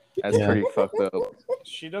That's pretty fucked up.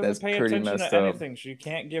 She doesn't That's pay pretty attention messed to up. anything. She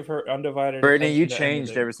can't give her undivided Brittany, you attention to changed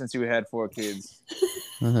anything. ever since you had 4 kids.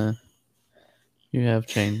 Uh-huh. You have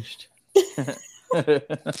changed.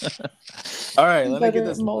 All right, let me Better get at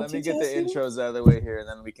this. Let me get the multitasking? intros out of the way here, and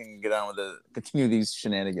then we can get on with continue these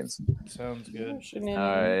shenanigans. Sounds Oh, good. All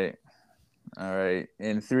shenanigans. right, all right.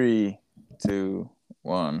 In 3, 2,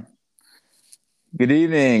 1. Good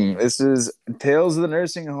evening. This is Tales of the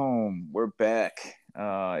Nursing Home. We're back.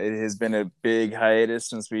 It has been a big hiatus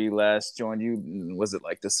since we last joined you. Was it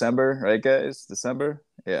like December, right, guys? December?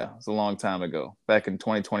 Yeah, it was a long time ago. Back in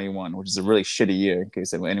 2021, which is a really shitty year, in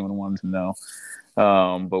case anyone wanted to know.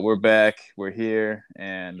 But we're back. We're here,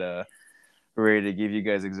 and we're ready to give you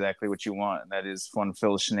guys exactly what you want, and that is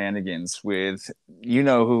fun-filled shenanigans with, you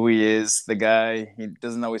know who he is, the guy. He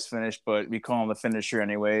doesn't always finish, but we call him the finisher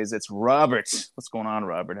anyways. It's Robert. What's going on,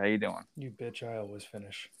 Robert? How you doing? You bitch, I always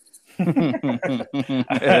finish.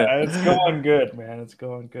 It's going good, man. It's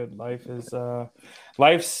going good. Life's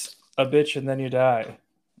a bitch and then you die.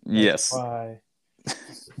 Yes. That's why.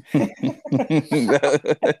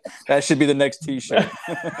 That should be the next T-shirt.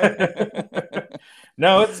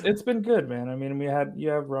 No, it's been good, man. I mean, you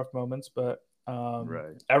have rough moments, but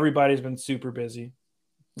Right. everybody's been super busy.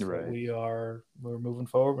 So Right. we're moving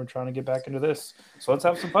forward. We're trying to get back into this. So let's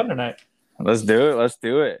have some fun tonight. Let's do it. Let's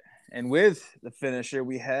do it. And with the finisher,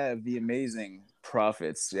 we have the amazing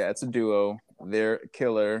Prophets. Yeah, it's a duo. They're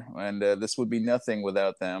killer, and this would be nothing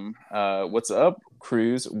without them. What's up,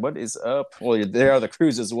 Cruz? What is up? Well, they are the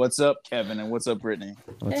Cruzes. What's up, Kevin? And what's up, Brittany?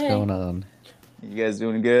 What's Hey. going on? You guys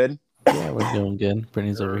doing good? Yeah, we're doing good.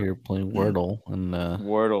 Brittany's over here playing Wordle and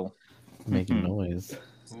Wordle. making noise.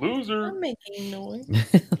 Loser. I'm making noise.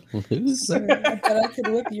 Loser. I bet I could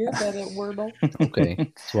whip your butt at Wordle. Okay,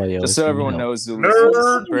 that's why you always Just so need everyone help. knows, who Nerd. this I is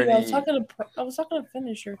was Brittany. talking to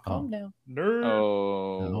finisher. Calm down. Nerd.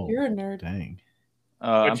 Oh, You're a nerd. Dang.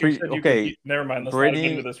 I'm But you pretty said you okay. could never mind. Let's not Brittany-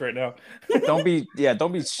 get into this right now. don't be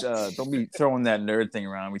throwing that nerd thing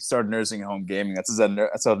around. We started nursing home gaming. That's how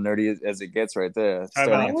nerdy as it gets right there. Time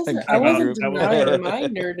Starting out. a I gaming wasn't group. That was denying her. my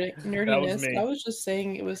nerdiness. me. I was just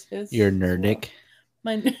saying it was his. You're nerdic.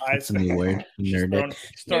 My That's a new word. She's Nerdic.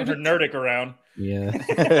 throwing her nerdic around. Yeah.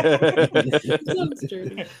 sounds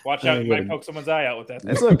dirty. Watch Yeah, out, you but- might poke someone's eye out with that.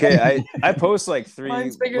 It's okay. I post like 3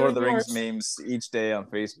 Mine's bigger Lord of than the Rings yours. memes each day on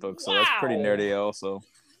Facebook, so that's pretty Wow. nerdy also.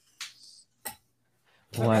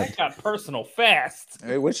 That What? got personal fast.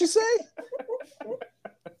 Hey, what'd she say?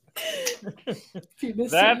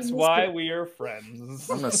 That's why we are friends.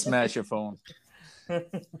 I'm gonna smash your phone.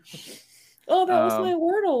 Oh, that was my Um,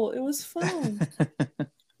 Wordle. It was fun. That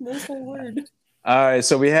was my word. All right,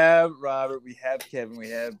 so we have Robert, we have Kevin, we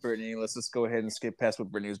have Brittany. Let's just go ahead and skip past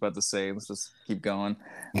what Brittany was about to say. Let's just keep going.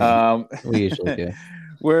 We usually do.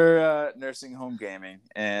 We're nursing home gaming,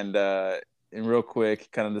 and real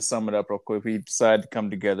quick, kind of to sum it up real quick, we decided to come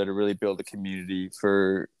together to really build a community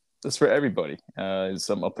for everybody. A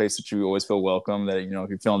place that you always feel welcome. That, you know, if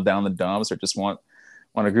you're feeling down the dumps or just want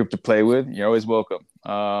a group to play with, you're always welcome.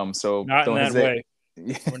 So Not in don't that hesitate.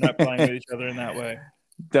 way. We're not playing with each other in that way.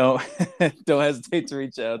 Don't hesitate to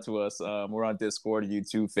reach out to us. We're on Discord,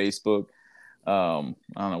 YouTube, Facebook. I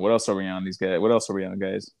don't know, what else are we on, these guys? What else are we on,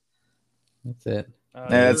 guys? That's it. Yeah,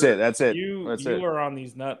 that's it. That's it. You That's it. are on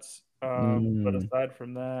these nuts. But aside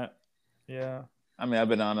from that, yeah. I mean, I've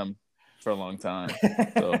been on them for a long time,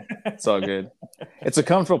 so it's all good. It's a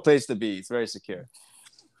comfortable place to be. It's very secure.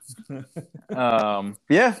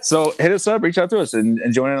 Yeah, so hit us up, reach out to us, and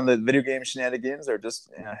join in on the video game shenanigans, or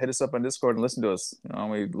just hit us up on Discord and listen to us. You know,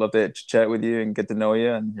 we'd love to chat with you and get to know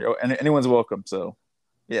you, and anyone's welcome. So,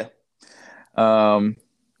 yeah.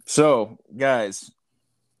 So guys,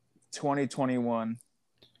 2021,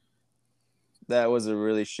 that was a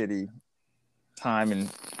really shitty time and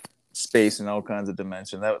space in all kinds of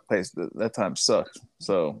dimension. That time sucked.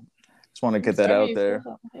 So, just want to get that out there.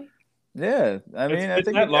 Yeah, I mean, I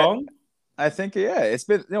think that long. I think it's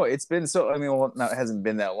been so. I mean, well, no, it hasn't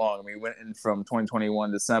been that long. I mean, we went in from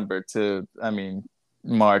 2021 December to, I mean,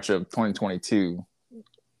 March of 2022.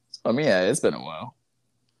 I mean, yeah, it's been a while.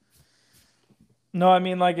 No, I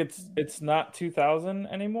mean, like it's not 2000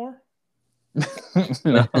 anymore.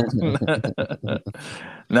 No,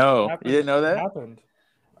 no, you didn't know What that? happened?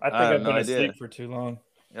 I think I have I've no been idea. asleep for too long.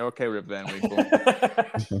 Okay, Rip Van Winkle.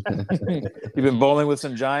 You've been bowling with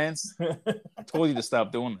some giants. I told you to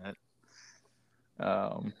stop doing that.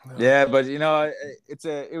 Yeah, but you know,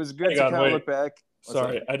 it was good Hang to on, kind of wait. look back. What's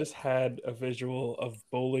Sorry, up? I just had a visual of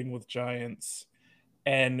bowling with giants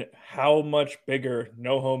and how much bigger,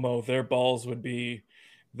 no homo, their balls would be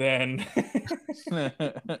than.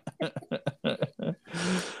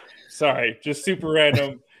 Sorry, just super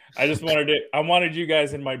random. I wanted you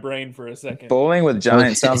guys in my brain for a second. Bowling with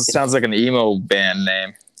Giants Okay. sounds like an emo band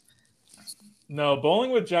name. No,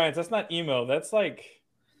 Bowling with Giants. That's not emo. That's like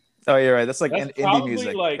Oh, you're right. That's like that's indie probably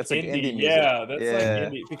music. like That's like indie. indie music. Yeah, that's like Yeah.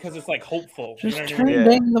 indie because it's like hopeful. Just you know what I turn mean?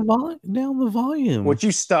 Yeah. down the volume. Would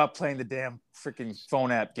you stop playing the damn freaking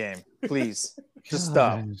phone app game, please? Just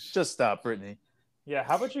stop. Gosh. Just stop, Brittany. Yeah.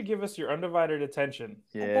 How about you give us your undivided attention?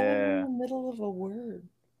 I thought I'm in Yeah. the middle of a word.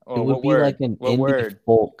 Oh, It would what be word? like an What indie word?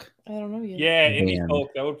 folk. I don't know yet. Yeah, indie Band.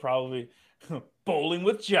 folk. That would probably Bowling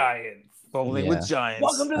with Giants. Bowling Yeah. with Giants.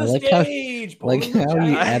 Welcome to I the like how- stage. Like Bowling with how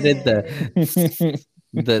you Giants. added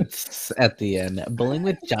the t's at the end. Bowling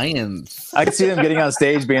with Giants. I could see them getting on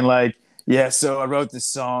stage being like, yeah, so I wrote this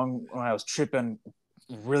song when I was tripping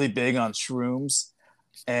really big on shrooms.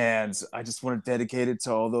 And I just want to dedicate it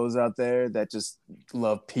to all those out there that just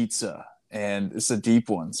love pizza. And it's a deep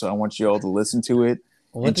one. So I want you all to listen to it.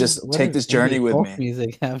 What just what take does this journey indie with folk me.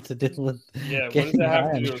 music have to do with Yeah, what does getting that have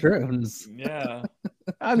high to on do with- shrooms? Yeah.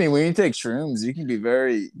 I mean, when you take shrooms, you can be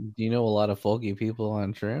very. Do you know a lot of folky people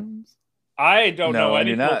on shrooms? I don't No, know I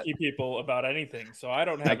any do not. folky people about anything, so I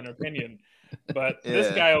don't have an opinion. But this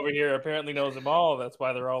Yeah. guy over here apparently knows them all. That's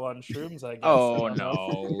why they're all on shrooms, I guess. Oh, I don't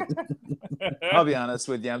know. no. I'll be honest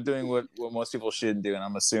with you. I'm doing what most people shouldn't do, and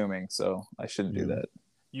I'm assuming, so I shouldn't do that.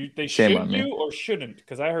 They Shame should on me. do or shouldn't?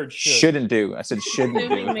 Because I heard should. Shouldn't do. I said shouldn't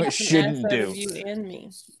Assuming do. makes an Shouldn't ass out do. of you and me.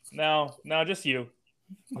 No, just you.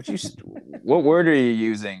 What word are you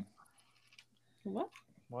using? What?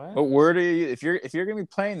 What? What word are you? If you're gonna be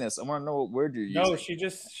playing this, I want to know what word you're using. No, she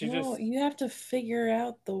just You have to figure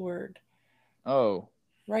out the word. Oh,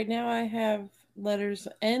 Right now I have letters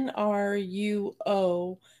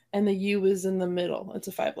NRUO and the U is in the middle. It's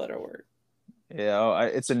a 5-letter word. yeah.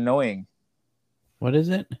 It's annoying. What is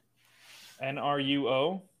it?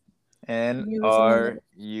 NRUO.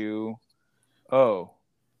 NRUO.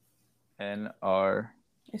 NR.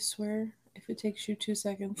 I swear, if it takes you 2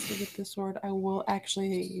 seconds to get this word, I will actually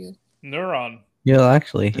hate you. Neuron. You'll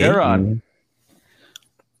actually hate Neuron. me.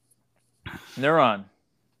 Neuron. No,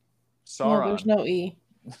 Sauron. there's no E.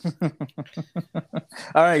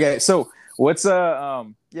 All right, guys. So what's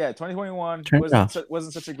 2021 Turn it off.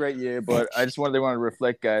 wasn't such a great year, but I just wanted to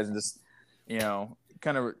reflect, guys, and just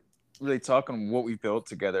kind of really talk on what we built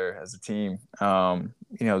together as a team.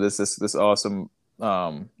 This awesome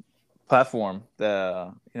platform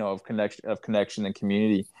that of connection and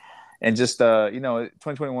community, and just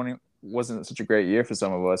 2021 wasn't such a great year for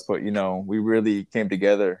some of us, but we really came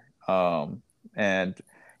together, and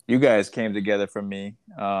you guys came together for me,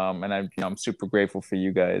 and I'm super grateful for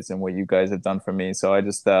you guys and what you guys have done for me. So I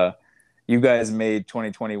just you guys made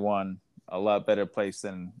 2021 a lot better place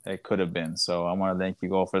than it could have been. So I want to thank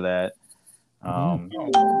you all for that.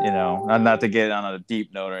 Not to get on a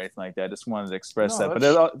deep note or anything like that. I just wanted to express that. But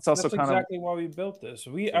it's also that's kind exactly why we built this.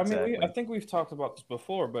 Exactly. I think we've talked about this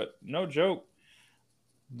before, but no joke.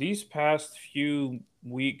 These past few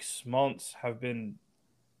weeks, months have been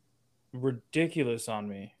ridiculous on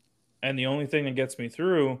me. And the only thing that gets me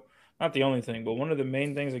through, not the only thing, but one of the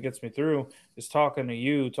main things that gets me through is talking to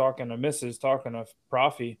you, talking to Mrs., talking to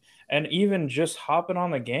Profi, and even just hopping on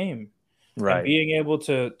the game and being able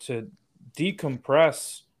to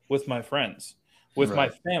decompress with my friends, with my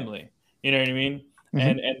family. You know what I mean?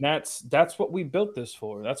 Mm-hmm. And that's what we built this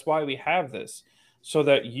for. That's why we have this, so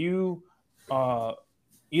that you,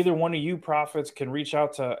 either one of you prophets can reach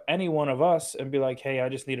out to any one of us and be like, hey, I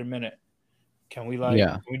just need a minute. Can we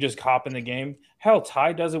can we just hop in the game? Hell,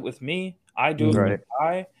 Ty does it with me. I do it with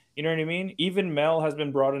Ty. You know what I mean? Even Mel has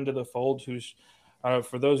been brought into the fold. Who's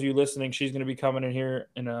for those of you listening, she's going to be coming in here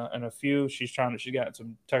in a few. She got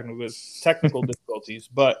some technical difficulties,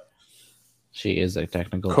 but she is a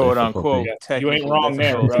technical quote unquote. Yeah, you ain't wrong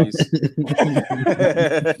there, bro.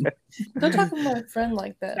 Don't talk about my friend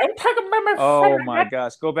like that. Don't talk about my friend. Oh my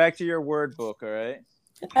gosh! Go back to your word book, all right?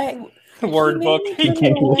 Word book. He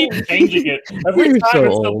keeps changing it every time.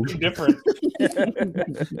 It's something different.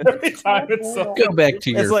 Every time it's something. Go back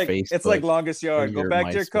to your Facebook. It's like Longest Yard. Go back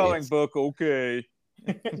to your MySpace. calling book. Okay.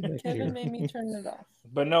 Kevin made me turn it off.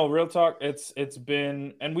 But no, real talk. It's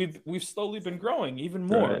been, and we've slowly been growing even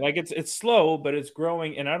more. Right. Like it's slow, but it's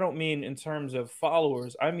growing. And I don't mean in terms of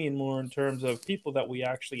followers. I mean more in terms of people that we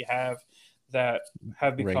actually have that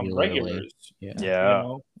have become regulars. Yeah.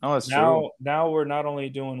 Oh, that's true. Now we're not only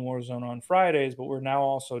doing Warzone on Fridays, but we're now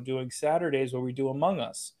also doing Saturdays where we do Among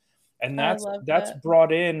Us, and that's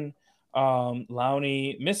brought in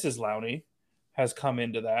Lowney. Mrs. Lowney has come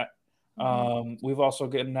into that. We've also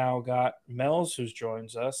got Mel's who's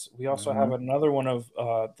joins us. We also have another one of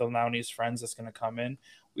the Lowney's friends that's going to come in.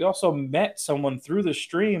 we also met someone through the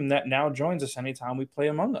stream that now joins us anytime we play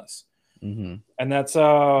Among Us. Mm-hmm. And that's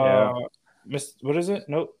what is it?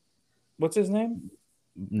 No, what's his name?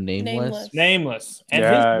 Nameless. Nameless.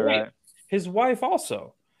 And his wife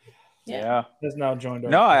also. Yeah. Has now joined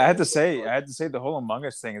our No, I had to say the whole Among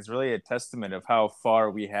Us thing is really a testament of how far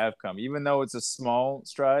we have come. Even though it's a small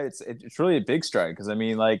stride, it's really a big stride, because I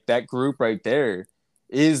mean, like, that group right there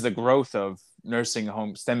is the growth of nursing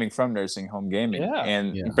home, stemming from nursing home gaming,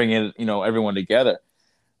 and bringing everyone together.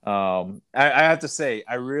 I have to say,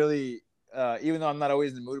 I really, even though I'm not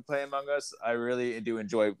always in the mood to play Among Us, I really do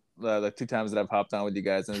enjoy the 2 times that I've hopped on with you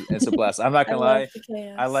guys, and it's a blast. I'm not gonna lie,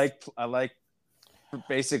 I like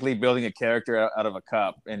basically building a character out of a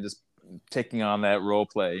cup and just taking on that role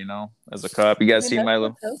play, as a cup. You guys see my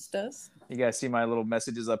little You guys see my little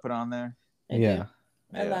messages I put on there? I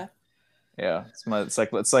laugh. Yeah, it's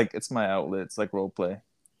my outlet. It's like role play.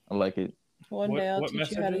 I like it. One day I'll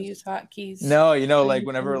teach you how to use hotkeys. No, like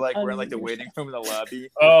whenever we're in like the waiting room in the lobby.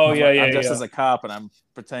 Oh I'm just as a cop and I'm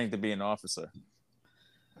pretending to be an officer.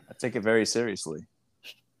 I take it very seriously.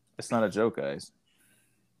 It's not a joke, guys.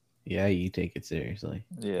 Yeah, you take it seriously.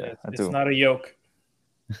 Yeah, I it's do. not a yoke.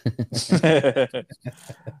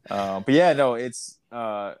 But yeah, no, it's.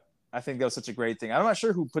 I think that was such a great thing. I'm not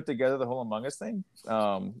sure who put together the whole Among Us thing.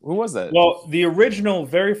 Who was that? Well, the original,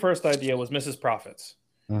 very first idea was Mrs. Profits.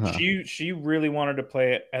 Uh-huh. She really wanted to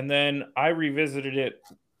play it, and then I revisited it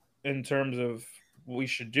in terms of we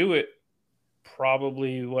should do it.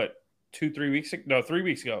 Probably 3 weeks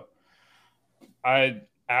ago. I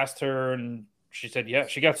asked her, and she said, yeah,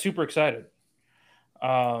 she got super excited.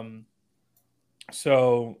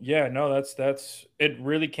 So yeah, no, that's it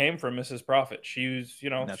really came from Mrs. Profit. She was,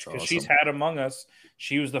 because awesome. She's had Among Us.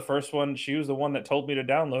 She was the first one. She was the one that told me to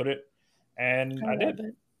download it, and I did.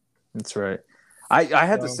 It. That's right. I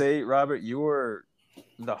had to say, Robert, you were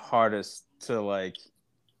the hardest to like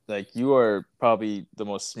you are probably the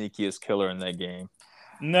most sneakiest killer in that game.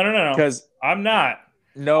 No. Because I'm not.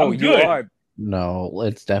 No, you are. No,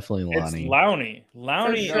 it's definitely Lonnie. It's Lowney.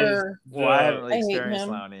 Lowney sure. Well, I haven't really experienced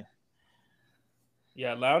Lowney.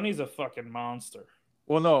 Yeah, Lowney's a fucking monster.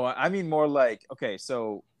 Well, no, I mean more like, okay,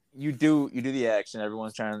 so you do the action.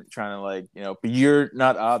 Everyone's trying to but you're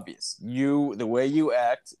not obvious. The way you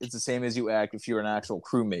act, it's the same as you act if you're an actual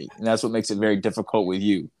crewmate, and that's what makes it very difficult with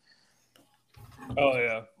you. Oh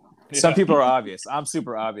yeah. Some people are obvious. I'm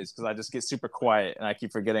super obvious because I just get super quiet and I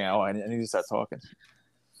keep forgetting. Oh, I need to start talking.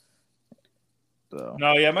 So.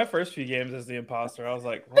 No, yeah, my first few games as the imposter, I was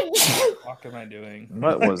like, what the fuck am I doing?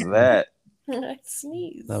 What was that? I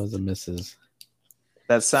sneezed. That was a missus.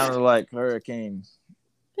 That sounded like Hurricane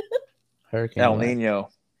El Nino.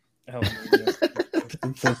 El Nino.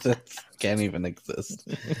 Can't even exist.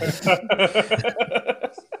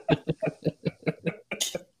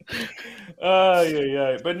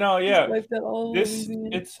 Yeah. But no, yeah.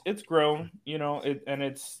 It's grown, and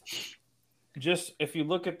it's just, if you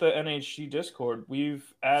look at the NHG Discord,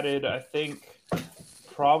 we've added, I think,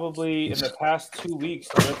 probably in the past 2 weeks,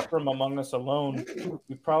 just from Among Us alone,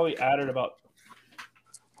 we've probably added about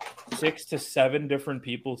 6 to 7 different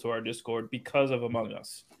people to our Discord because of Among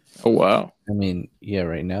Us. Oh wow! I mean, yeah,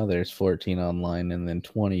 right now there's 14 online and then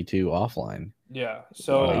 22 offline. Yeah,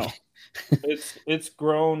 so wow. it's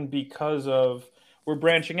grown because of we're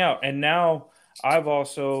branching out, and now I've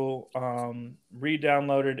also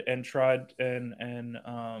re-downloaded and tried and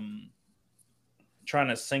trying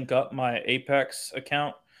to sync up my Apex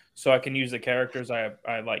account so I can use the characters I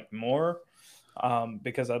like more,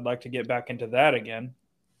 because I'd like to get back into that again.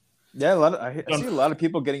 Yeah, I see a lot of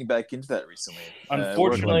people getting back into that recently.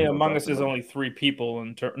 Unfortunately, Among Us is only 3 people.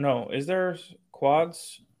 No, is there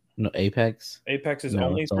quads? No, Apex. Apex is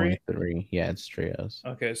only 3? Only 3. Yeah, it's trios.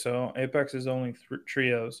 Okay, so Apex is only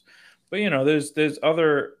trios. But there's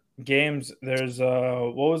other games. There's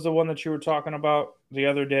what was the one that you were talking about the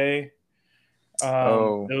other day?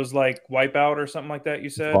 It was like Wipeout or something like that. You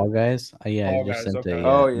said Fall Guys. Yeah, Fall I just Guys, sent okay.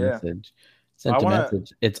 a message. Sent a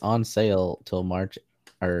message. It's on sale till March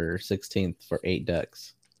or 16th for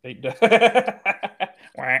 $8.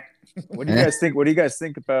 What do you guys think? What do you guys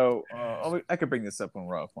think about? I could bring this up when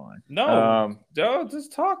we're offline. No,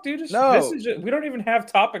 just talk, dude. We don't even have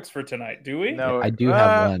topics for tonight, do we? No, I do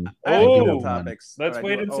have one. Topics. Let's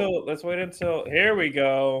wait until. Here we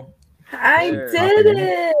go. I did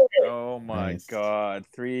it. Oh my god!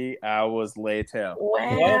 3 hours later.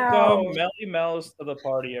 Wow! Welcome, Melly Mel's, to the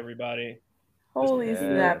party, everybody. Holy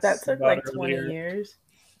snap! That took like 20 years.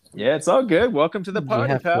 Yeah, it's all good. Welcome to the party,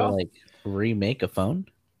 you have pal. to remake a phone?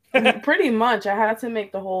 Pretty much. I had to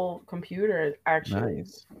make the whole computer actually.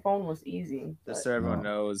 Nice. Phone was easy. Just but- so everyone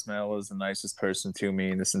knows, Mel is the nicest person to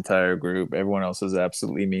me in this entire group. Everyone else is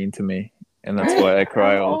absolutely mean to me, and that's why I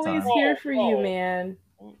cry I'm all the always time. here for you, man.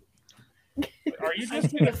 Are you I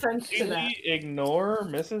just take offense to that. completely ignore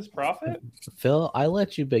Mrs. Profit? Phil, I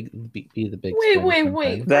let you be the big Wait, spoon wait, sometimes.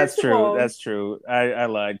 wait. That's First of true. all- That's true. I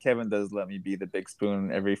lied. Kevin does let me be the big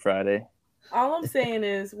spoon every Friday. All I'm saying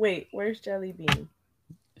is, wait, where's Jelly Bean?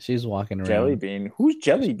 She's walking around. Jelly Bean. Who's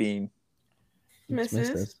Jelly Bean? It's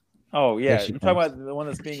Mrs. Oh yeah, Here she you're talking comes. about the one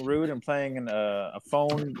that's being rude and playing a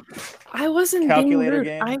phone. I wasn't Calculator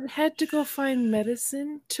being rude. game? I had to go find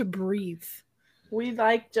medicine to breathe. We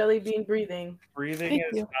like Jelly Bean breathing. Breathing Thank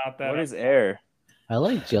is you. not that. What is air? I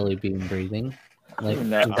like jelly bean breathing. Like, even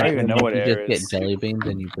know- does I that don't even mean know if what you air just is. get jelly beans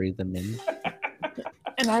and you breathe them in.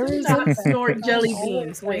 And I Do resent not that. snort jelly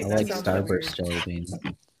beans. I Wait, that like sounds so weird. Starburst jelly beans.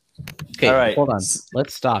 Okay, All right. hold on.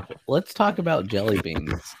 Let's stop. Let's talk about jelly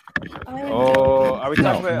beans. Oh, are we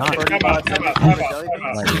talking No, about not- Birdie Time out, Bots time and out, time out, jelly time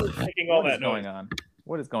out. beans? Like- Taking all What is that going noise. on?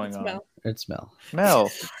 What is going on? It's Mel.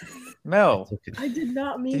 Mel, Mel, It's okay. I did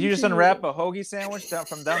not mean. did you just to. unwrap a hoagie sandwich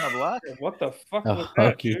from down the block? What the fuck Oh, was that,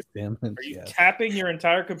 hockey dude? sandwich, Are you yes. tapping your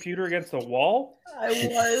entire computer against the wall? I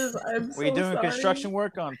was. I'm so Were you doing sorry. construction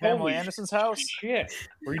work on Pamela Holy Anderson's house? Shit.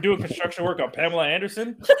 Were you doing construction work on Pamela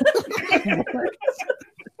Anderson?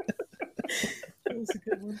 That was a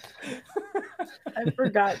good one. I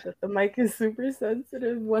forgot that the mic is super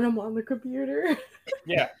sensitive when I'm on the computer.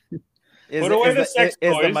 Yeah. Is, Put away is the the, sex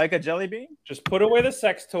is the toys. mic a jelly bean? Just put away the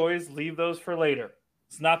sex toys. Leave those for later.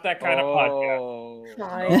 It's not that kind of podcast. Oh,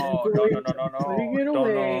 I no, am no, going no, no, to no, no. Putting it Don't know.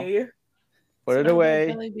 away. Put it Smell like away.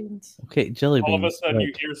 Jelly beans. Okay, jelly All of a beans. sudden, you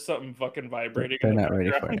Look, hear something fucking vibrating. they're in the not ready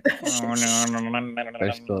for background. it.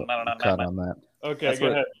 They're still caught on that. Okay, That's go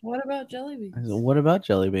what- ahead. What about jelly beans? I said, what about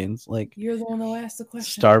jelly beans? Like You're the one who asked the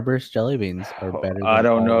question. Starburst jelly beans are better. Than I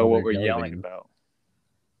don't all know other what we're jelly yelling beans. about.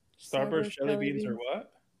 Starburst jelly beans or what?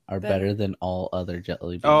 Are Better. better than all other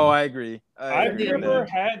jelly beans. Oh, I agree. I've agree with never that.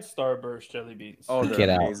 had Starburst jelly beans. Oh, they're Get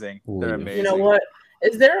out. amazing. They're Leave. amazing. You know what?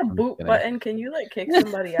 Is there a I'm boot kidding. button? Can you like kick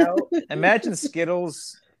somebody out? Imagine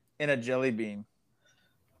Skittles in a jelly bean.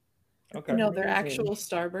 Okay. No, they're actual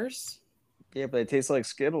Starbursts. Yeah, but they taste like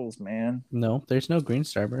Skittles, man. No, there's no green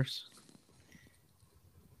Starburst.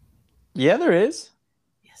 Yeah, there is.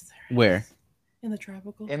 Yes, there Where? is. In the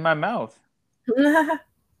tropical. In my mouth.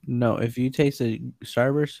 No, if you taste a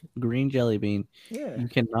Starburst green jelly bean, Yeah. you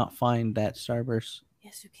cannot find that Starburst.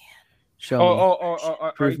 Yes, you can. Show Oh, me.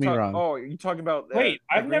 are Prove you me wrong. Oh, you talking about? Wait,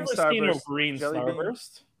 the I've green never seen a Starburst green jelly bean?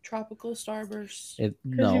 Starburst. Tropical Starburst. It,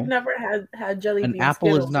 Because you've no, never had jelly an bean apple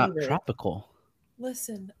is Skittles not either. tropical.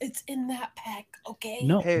 Listen, it's in that pack, okay?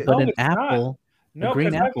 No, Hey, but no, an it's not. apple. No,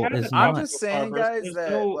 green 'cause I've apple had is the not. I'm tropical just saying, Starburst. guys, There's that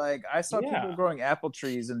no- like I saw Yeah. people growing apple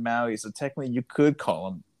trees in Maui, so technically you could call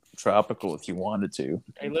them tropical if you wanted to.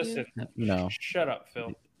 Hey, Thank listen. No, Shut up,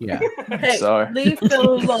 Phil. yeah. Hey, Sorry. leave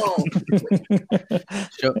Phil alone.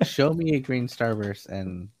 Show me a green Starburst,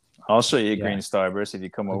 and I'll show you a Yeah. green Starburst if you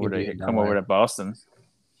come I'll over give to you a come over dollar. to Boston.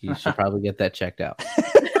 you should probably get that checked out.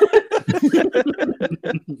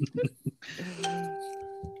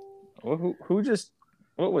 Well, who just?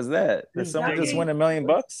 What was that? Did It's someone not just me. win $1 million?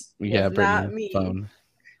 Yeah, Was not Brittany, me. phone.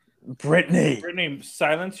 Brittany, Brittany,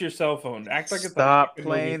 silence your cell phone. Act like it's stop a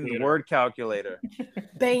playing the word calculator.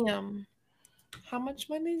 Bam. How much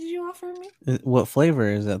money did you offer me? What flavor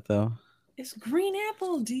is that though? It's green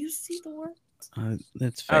apple. Do you see the word?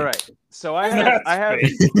 It's fake. All right, so I have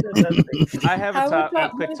How a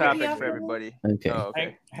about quick maybe topic after for everybody. Okay. Oh,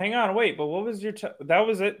 okay. Hang on, wait. But what was your? That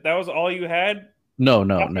was it. That was all you had. No.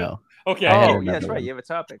 Okay. I had Oh, another yeah, that's right. one. You have a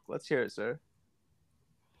topic. Let's hear it, sir.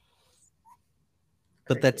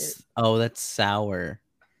 But that's sour.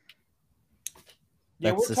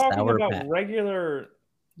 Yeah, That's we're the talking Sour about Patch. regular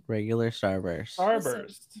Starburst. Starburst.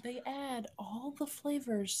 Listen, they add all the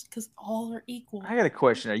flavors because all are equal. I got a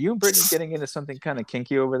question. Are you and Brittany getting into something kind of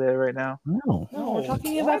kinky over there right now? No. No, we're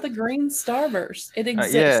talking what? about the green Starburst. It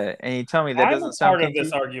exists. Yeah, and you tell me that I'm a doesn't sound part of kinky.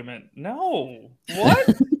 this argument. No. What?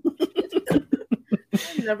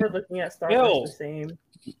 I'm never looking at Starburst Bill. the same.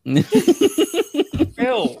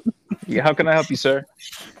 Phil. Yeah, how can I help you, sir?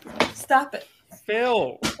 Stop it.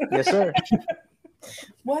 Phil. Yes, sir.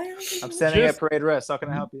 Why are you I'm standing Just- at parade rest. How can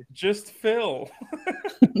I help you? Just Phil.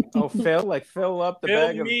 Oh, fill up the Fill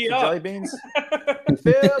bag of me jelly up. beans.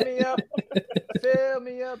 Fill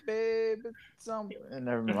me up, babe.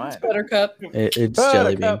 Never mind. Buttercup? It's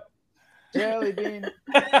jelly bean. Buttercup. jelly bean.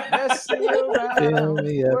 Mess me around. Fill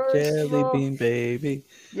me up, Worst of jelly all, bean, baby.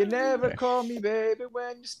 You never call me baby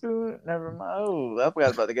when you spoon. Never mind. Oh, I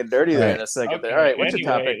was about to get dirty there in a second. There. All right, what's your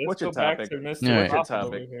topic? What's your topic? What's All right. your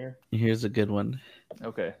topic? Here? Here's a good one.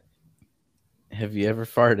 Okay. Have you ever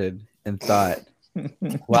farted and thought,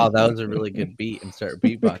 wow, that was a really good beat, and start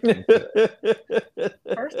beatboxing?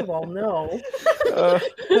 First of all, no. Uh,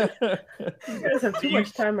 You guys have too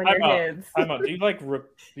much time on your hands. Do you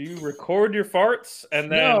do you record your farts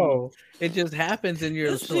and then? No, it just happens, and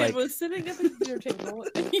you're This just kid like, was sitting at the computer table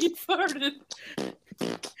and he farted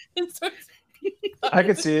and starts. I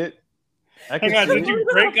could see it. Hang on, did you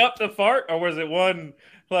break up the fart, or was it one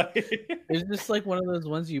like? it's just like one of those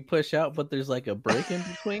ones you push out, but there's like a break in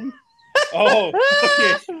between. Oh,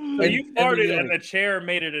 okay. So you And farted, you're and the chair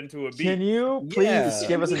made it into a beat. Can you please Yeah.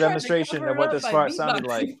 give us a We tried to demonstration cover of what up this by fart sounded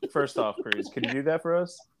beatboxing. like? First off, Cruz, can you do that for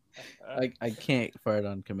us? I can't fart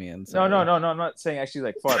on command. No, sorry. no. I'm not saying actually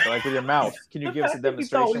like fart, but like with your mouth. Can you give us a I think you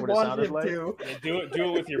thought we demonstration what it sounded wanted like? to. Yeah, do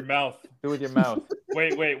it with your mouth. Do it with your mouth.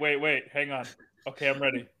 Wait. Hang on. Okay, I'm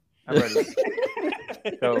ready. I'm ready.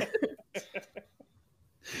 Go.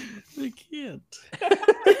 I can't.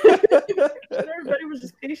 Everybody was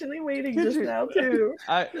just patiently waiting just now too.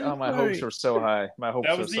 My hopes were so high. My hopes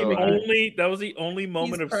That were was so high. That was the only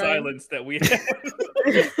moment of crying. silence that we had,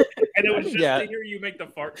 and it was just Yeah. to hear you make the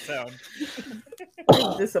fart sound.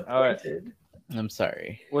 I'm disappointed. I'm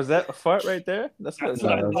sorry. Was that a fart right there? That's what it That's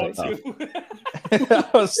what I sounded that thought was too.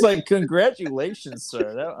 I was like, congratulations,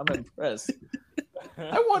 sir. I'm impressed.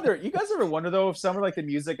 I wonder, you guys ever wonder though if some of like the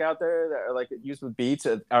music out there that are like used with beats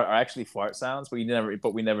are actually fart sounds, but we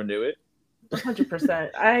never knew it.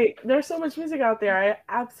 100%. There's so much music out there. I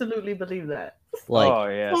absolutely believe that. Like, oh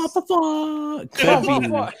yes. could be.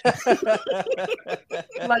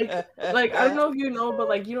 Like I don't know if you know, but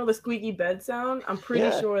like the squeaky bed sound. I'm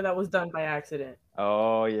pretty sure that was done by accident.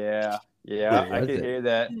 Oh yeah. Yeah, I could hear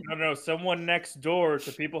that. No. Someone next door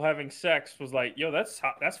to people having sex was like, "Yo, that's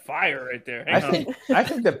fire right there." Hang on. I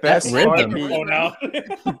think the best rhythm. fart beat. Oh, now.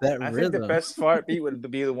 That I think rhythm. the best fart beat would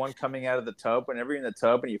be the one coming out of the tub. Whenever you're in the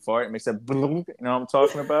tub and you fart, it makes that. You know what I'm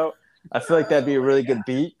talking about? I feel like that'd be a really good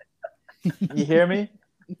beat. You hear me?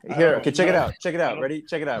 Here, okay, check it out. Check it out. Ready?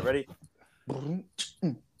 Check it out. Ready?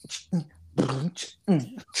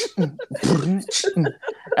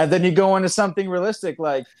 And then you go into something realistic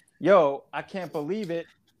like, yo, I can't believe it.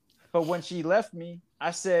 But when she left me,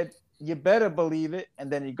 I said, you better believe it. And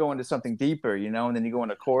then you go into something deeper, and then you go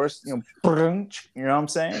into chorus, you know what I'm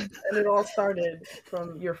saying? And it all started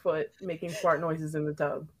from your foot making fart noises in the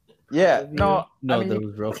tub. Yeah. No, there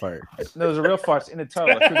was real fart. Those are real farts in the tub,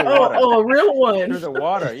 like through the water. Oh, a real one. Through the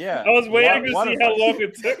water, yeah. I was waiting to Water see how farts. long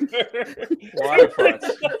it took her. Water farts.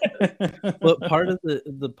 But part of the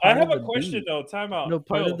I part have of a the question beat, though. Time out. No,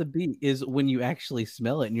 part Phil. of the beat is when you actually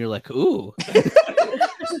smell it and you're like, ooh.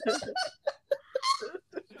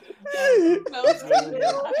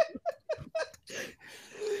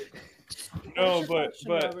 No, but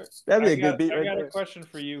That'd be a good beat I right got there. a question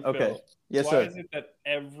for you, Okay. Phil. Yes, Why sir. is it that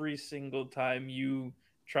every single time you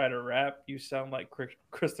try to rap, you sound like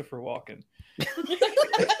Christopher Walken?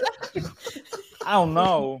 I don't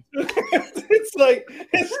know. It's like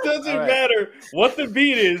it doesn't All right. matter what the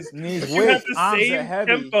beat is. Knees You have weak, the arms are same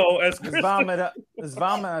heavy. tempo as There's Christopher. vomit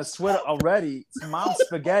and sweat already. It's mom's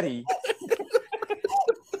spaghetti.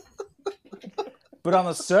 But on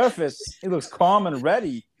the surface, it looks calm and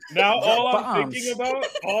ready. Now all I'm Bombs. thinking about,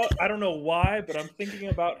 I don't know why, but I'm thinking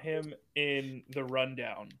about him in The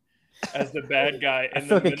Rundown as the bad guy. I In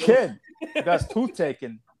feel the like a middle. kid who got his tooth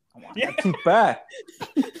taken. I want my tooth back.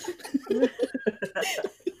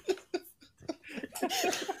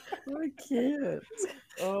 I can't.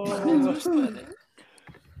 Oh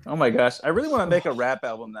my gosh. I really want to make a rap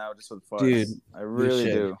album now just with farts. Dude, I really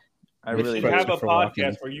should. do. I We really You should. do. have a Christopher podcast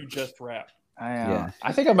Walken. where you just rap. Yeah.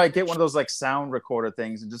 I think I might get one of those like sound recorder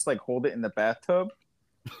things and just like hold it in the bathtub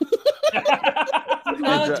Not a And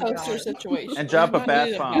dro- toaster situation. and drop a Not bath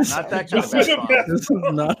needed bomb. Not that kind of Just a bath bomb. bath- This is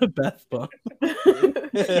not a bath bomb.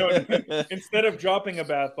 No, instead of dropping a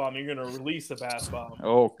bath bomb, you're gonna release a bath bomb.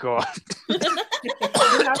 Oh god. You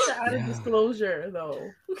have to add a disclosure though.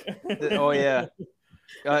 Oh yeah.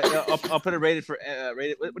 I'll put it rated for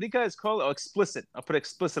rated. What do you guys call it? Oh, explicit. I'll put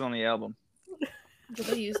explicit on the album. Do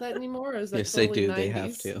they use that anymore? Or is that Yes, they totally do. 90s? They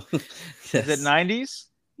have to. Is it 90s?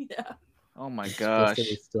 Yeah. Oh my Explicit gosh.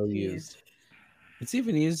 is still used. It's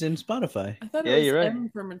even used in Spotify. I thought Yeah, it was you're right. M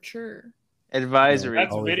for mature. Advisory.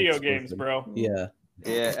 That's Always video explicit. games, bro. Yeah.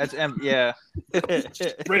 Yeah, that's yeah.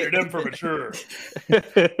 Rated M for mature. I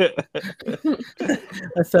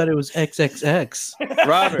thought it was XXX.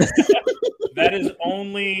 Robert, That is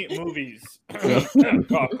only movies. Cough,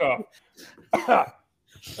 cough.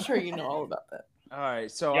 I'm sure you know all about that. All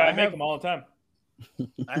right, so Yeah, I make them all the time.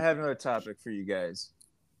 I have another topic for you guys.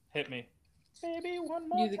 Hit me. Maybe one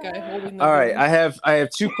more. You the guy holding the All right, gun. I have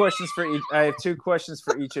 2 questions for each. I have 2 questions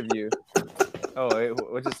for each of you. Oh, wait,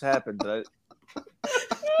 what just happened? Did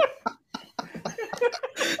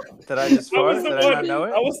I just fart? Did I not know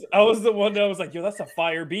it? I was the one that was like, yo, that's a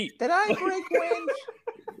fire beat. Did I break wind?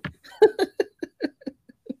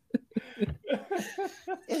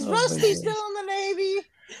 Is Rusty still in the Navy?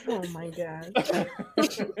 Oh my god.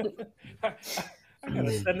 I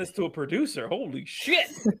gotta send this to a producer. Holy shit.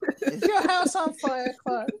 Is your house on fire,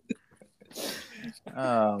 Clark?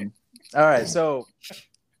 All right, so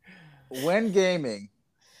when gaming,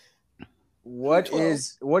 what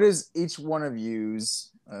is each one of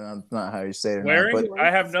you's not how you say it. Wearing? Not, but, I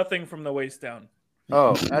have nothing from the waist down.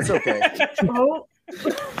 oh, that's okay. Oh.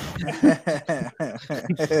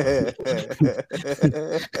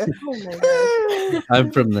 Oh my god.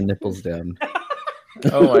 I'm from the nipples down.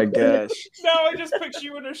 Oh my gosh. Now I just picture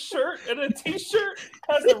you in a shirt and a t-shirt,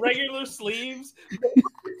 has the regular sleeves.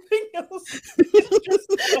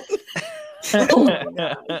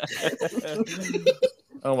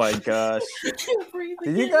 Oh my gosh.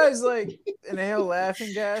 Did you guys like inhale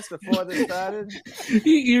laughing gas before this started?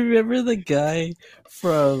 You remember the guy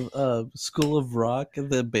from School of Rock,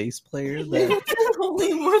 the bass player? That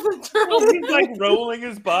Only more than turtle. He's like rolling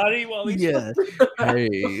his body while he's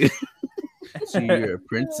Hey, so you're a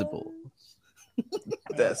principal.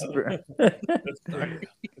 That's pretty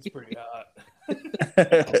hot.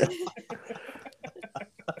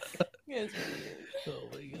 Oh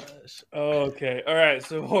my gosh. Okay. All right.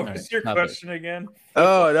 So what was your topic. question again?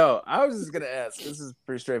 Oh no, I was just gonna ask. This is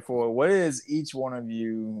pretty straightforward. What is each one of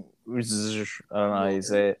you? I don't know how you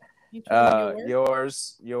say it.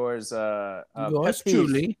 Yours. Yours Pet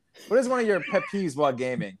truly. peeve. What is one of your pet peeves while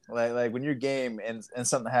gaming? Like when you game and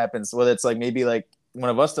something happens, whether it's like maybe like one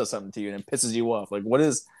of us does something to you and it pisses you off. Like what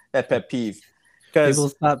is that pet peeve? Because People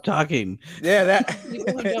stop talking. yeah, that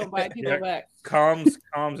People who don't buy people back. Comms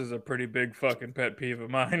is a pretty big fucking pet peeve of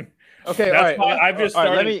mine. okay. That's All right. why I've just all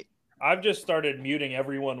right, started. I've just started muting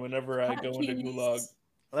everyone whenever I go into Gulag.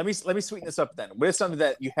 let me sweeten this up then. What is something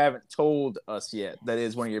that you haven't told us yet that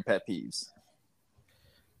is one of your pet peeves?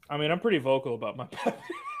 I mean, I'm pretty vocal about my pet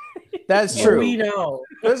peeve. That's true. We know.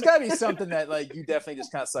 There's got to be something that like you definitely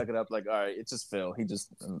just kind of suck it up. Like, all right, it's just Phil. He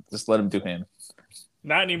just let him do him.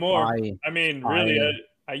 Not anymore. I mean, really,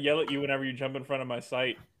 I yell at you whenever you jump in front of my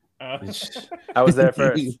site. I was there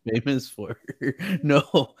first. He's famous for.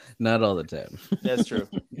 No, not all the time. That's true.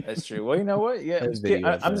 That's true. Well, you know what? Yeah,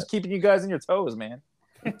 I'm just keeping you guys on your toes, man.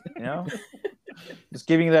 You know, just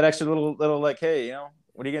giving you that extra little like, hey, you know,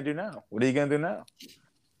 what are you gonna do now? What are you gonna do now?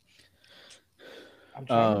 I'm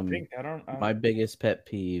trying to think. I don't. My biggest pet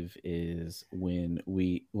peeve is when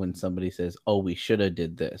somebody says, "Oh, we should have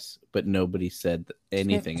did this," but nobody said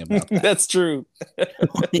anything about that. That's true.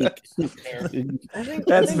 That's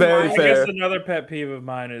very I fair. guess another pet peeve of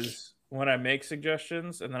mine is when I make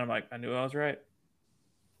suggestions and then I'm like, I knew I was right.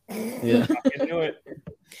 Yeah, I can do it.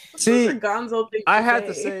 See, That's a gonzo thing I have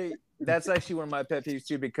to say that's actually one of my pet peeves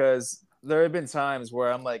too, because there have been times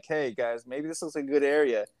where I'm like, hey guys, maybe this looks like a good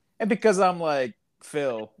area, and because I'm like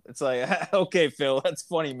Phil, it's like, okay, Phil, that's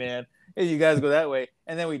funny, man. Hey, you guys go that way,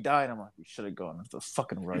 and then we die, and I'm like, we should have gone the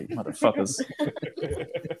fucking right, motherfuckers.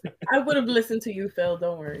 I would have listened to you, Phil.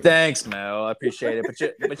 Don't worry. Thanks, Mel. I appreciate it, but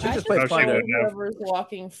you just play No, she Plunder. wouldn't have. Whoever's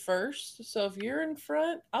walking first. So if you're in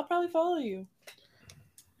front, I'll probably follow you.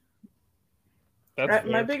 That's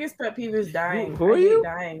My biggest pet peeve is dying. Who are I hate you?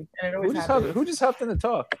 dying, and it always happens. Who just hopped in the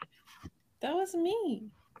talk? That was me.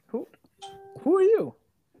 Who are you?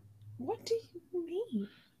 What do you mean?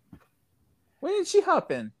 When did she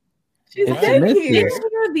hop in? She's It's been in this here. year.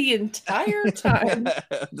 Here the entire time.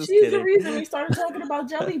 Just She's the kidding. reason we started talking about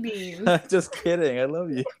jelly beans. Just kidding. I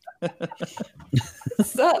love you.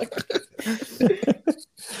 Suck.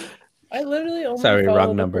 I literally only Sorry, follow wrong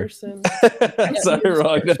the number. person. Sorry,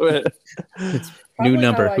 wrong number. New Probably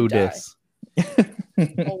number. how I Who die dis?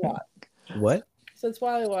 a lot. What? So that's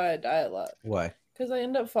probably why I die a lot. Why? Because I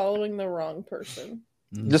end up following the wrong person.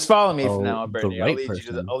 Just follow me Oh, from now on, the Brittany. right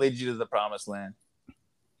I'll lead you to the promised land.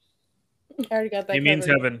 I already got that. He means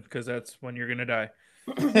covered. heaven because that's when you're gonna die.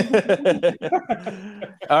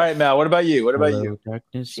 All right, Mal. What about you? What about you?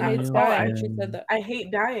 Darkness, She hates you dying. She friend. said that. I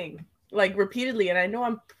hate dying, like repeatedly, and I know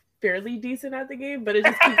I'm fairly decent at the game, but it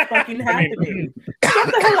just keeps fucking happening. Get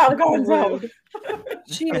the hell out of Gonzo.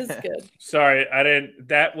 She is good. Sorry, I didn't.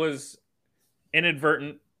 That was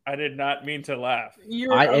inadvertent. I did not mean to laugh.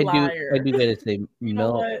 You're a liar. I do gotta say, You know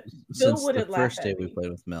Mel. what? Bill Since the wouldn't laugh first day at we me. played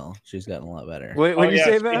with Mel, she's gotten a lot better. What did you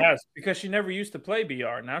say, she Val? has, because she never used to play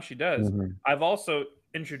BR. Now she does. Mhm. I've also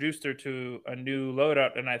introduced her to a new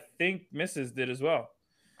loadout, and I think Mrs. did as well.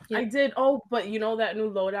 I did. Oh, but you know that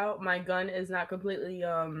new loadout, my gun is not completely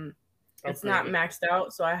it's not Upgraded. maxed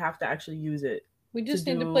out, so I have to actually use it. We just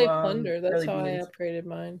To need to do, play Plunder. That's early how I beans. upgraded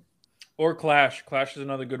mine. Or Clash. Clash is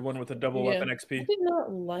another good one with a double weapon I XP. did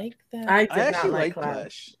not like that. I I did actually not like like Clash.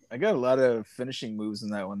 Clash. I got a lot of finishing moves in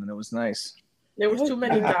that one, and it was nice. There was too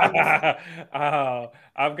many guns.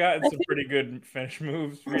 I've gotten I some think- pretty good finish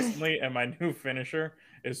moves recently, and my new finisher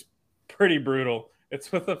is pretty brutal.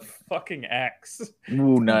 It's with a fucking axe.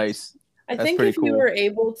 Ooh, nice. I That's think pretty if you cool. were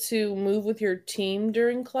able to move with your team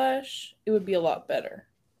during Clash, it would be a lot better.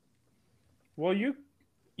 Well, you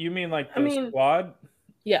mean like the I mean- squad?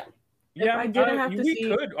 Yeah. Yeah, I didn't have to we see-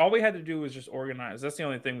 could. All we had to do was just organize. That's the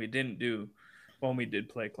only thing we didn't do when we did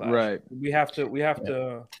play Clash. Right. We have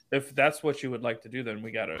to. If that's what you would like to do, then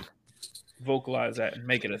we gotta vocalize that and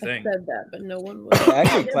make it a I thing. said that, but no one would.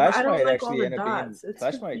 Actually, Yeah, Clash but I don't might like all actually the end up being dots. It's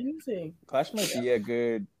Clash might confusing. be a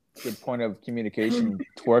good point of communication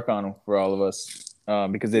to work on for all of us,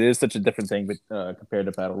 because it is such a different thing, compared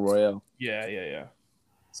to Battle Royale. Yeah.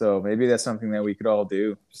 So maybe that's something that we could all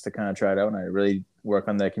do just to kind of try it out and I really work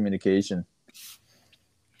on that communication.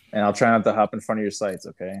 And I'll try not to hop in front of your sites,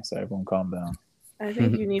 okay? So everyone calm down. I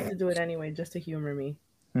think you need to do it anyway, just to humor me.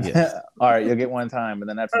 Yes. All right, you'll get one time, and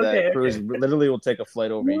then after Okay, that, Cruz literally will take a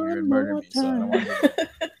flight over here and murder me. So I don't want to do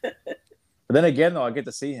that. But then again, though, I get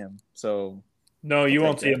to see him. So, No, you I'll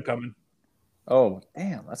won't take see that. him coming. oh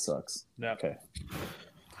damn, that sucks. No. Okay.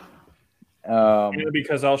 Mainly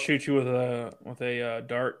because I'll shoot you with a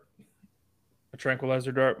dart, a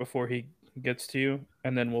tranquilizer dart before he gets to you,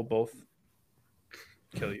 and then we'll both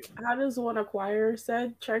kill you. How does one acquire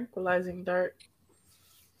said tranquilizing dart?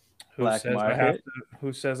 Who Black says market?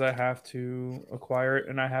 who says I have to acquire it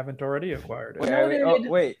and I haven't already acquired it?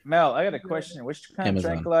 Wait, Mel, I got a question. Which kind of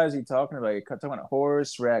Amazon. tranquilizer are you talking about? You talking about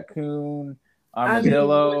horse, raccoon, I mean,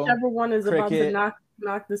 armadillo? whichever one is about to cricket.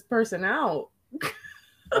 knock this person out.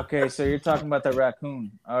 Okay, so you're talking about the raccoon.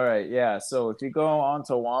 All right, yeah. So if you go on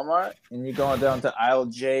to Walmart and you go down to aisle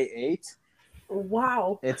J8,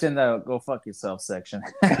 Wow. it's in the go fuck yourself section.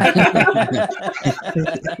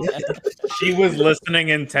 She was listening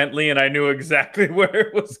intently, and I knew exactly where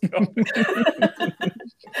it was going.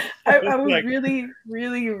 I was Like- really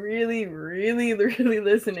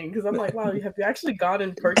listening because I'm like, wow, have you actually gone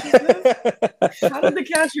and purchased this? How did the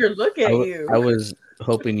cashier look at you? I was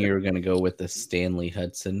hoping you were going to go with the Stanley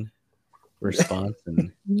Hudson response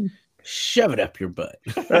and shove it up your butt.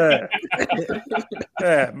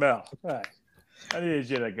 Mel, I need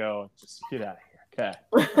you to go. Just get out of here.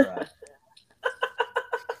 Okay.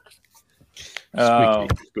 All right.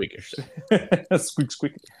 Squeakers. Squeak,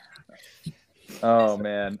 squeak. Oh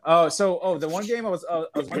man. The one game I was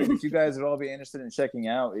wondering if you guys would all be interested in checking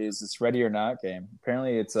out is this Ready or Not game.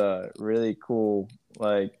 Apparently, it's a really cool,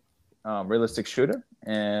 realistic shooter,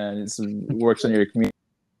 and it works on your community.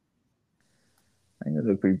 I think it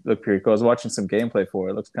looked pretty cool. I was watching some gameplay for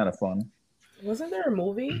it. It looks kind of fun. Wasn't there a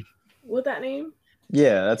movie with that name?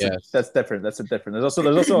 Yeah, Yes. that's different. That's a different. There's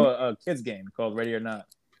also a kids game called Ready or Not.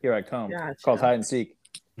 Here I come. Gotcha. Called Hide and Seek.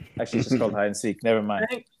 Actually, it's just called Hide and Seek. Never mind.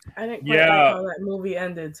 I didn't quite Yeah. like how that movie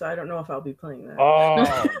ended, so I don't know if I'll be playing that. Oh,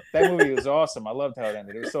 that movie was awesome. I loved how it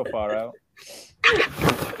ended. It was so far out.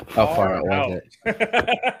 How far out was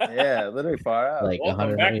it? Yeah, literally far out. Like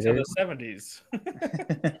Welcome 100 back to the meters? 70s.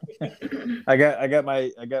 I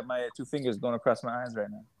got my two fingers going across my eyes right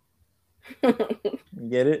now. You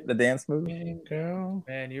get it? The dance move? Girl.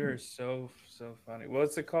 Man, you are so funny.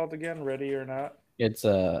 What's it called again? Ready or Not? It's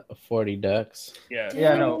 40 ducks Yeah.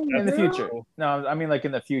 Yeah, no, in the That's future. cool. No, I mean like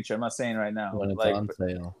in the future. I'm not saying right now. when it's Like, on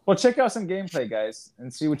sale. well, check out some gameplay, guys,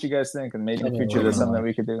 and see what you guys think, and maybe in the future there's something that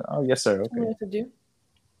we could do. Oh, yes, sir. I don't know Okay, what to do.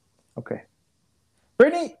 okay.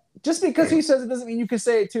 Brittany, just because he says it doesn't mean you can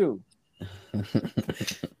say it too.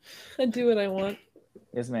 I do what I want.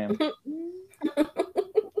 Yes, ma'am.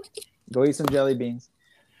 Go eat some jelly beans.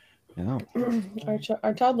 No.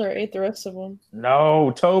 Our toddler ate the rest of them.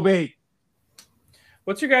 No, Toby.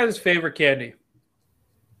 What's your guys' favorite candy?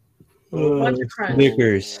 Bunch of crunch.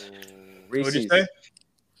 Snickers. What'd you say?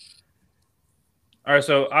 All right,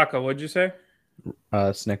 so Aka, what'd you say?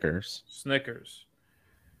 Snickers. Snickers.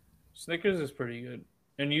 Snickers is pretty good.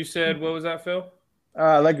 And you said, what was that, Phil?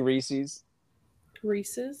 I like Reese's.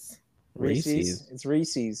 Reese's. Reese's. It's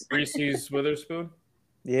Reese's. Reese's Witherspoon.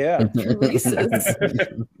 Yeah. Reese's.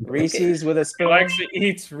 Reese's with a She spoon. likes to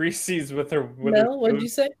eat Reese's with her. Mel, what'd you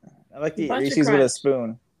say? I like to eat Bunch of Reese's with a crunch.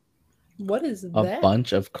 spoon. What is A that?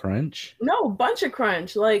 bunch of crunch? No, Bunch of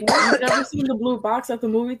Crunch. Like you've never seen the blue box at the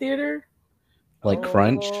movie theater? Like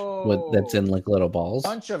crunch? That's in like little balls?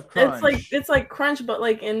 Bunch of crunch. It's like crunch, but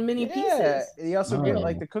like in mini Yeah, pieces. you also get Oh.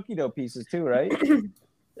 like the cookie dough pieces too, right?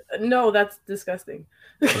 No, that's disgusting.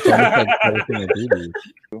 It's almost like everything a BB.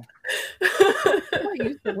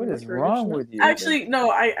 What is wrong with you? Actually,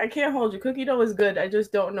 no, I can't hold you. Cookie dough is good. I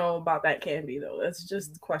just don't know about that candy though. That's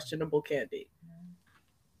just questionable candy.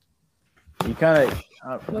 You kind of.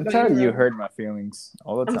 I'm about tired you, of you Rob? hurting my feelings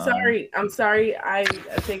all the time. I'm sorry. I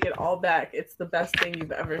take it all back. It's the best thing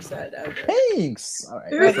you've ever said ever. Thanks. All right, I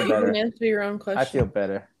Seriously, feel you can better. answer your own question. I feel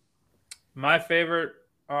better. My favorite,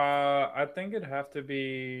 I think it'd have to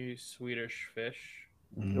be Swedish fish.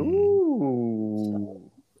 Ooh.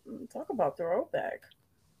 Talk about throwback.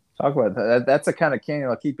 Talk about that. That's the kind of candy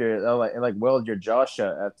that'll keep your like weld your jaw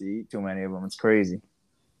shut after you eat too many of them. It's crazy.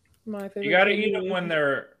 My favorite. You gotta eat them when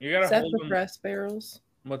they're. You gotta hold them. Sassafras barrels.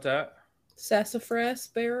 What's that? Sassafras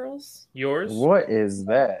barrels. Yours? What is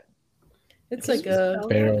that? It's like a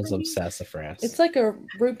Barrels of sassafras. It's like a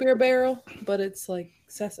root beer barrel, but it's like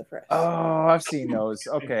sassafras. Oh, I've seen those.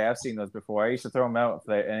 Okay, I've seen those before. I used to throw them out if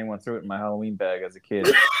anyone threw it in my Halloween bag as a kid.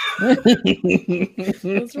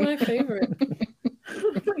 Those are my favorite.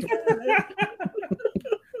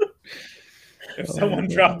 If someone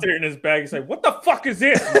dropped it in his bag, he's like, "What the fuck is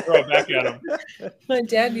this?" And throw it back at him. My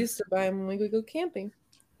dad used to buy them when we would go camping.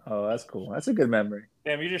 Oh, that's cool. That's a good memory.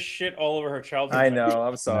 Damn, you just shit all over her childhood. I know.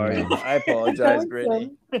 I'm sorry. I apologize,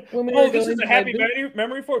 Brittany. When we Oh, were this going is a to happy bed,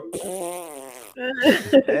 memory for.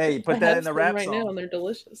 Hey, put I that have in the some rap right song. now, and they're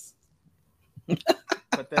delicious.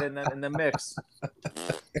 Put that in the mix.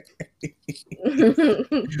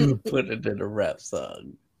 Put it in a rap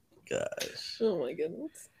song. Gosh. Oh my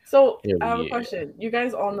goodness! So Hell I have a yeah. question. You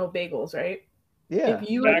guys all know bagels, right? Yeah. If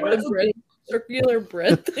you Bagels. were The bread, circular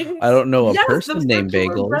bread thing. I don't know a Yes, person the named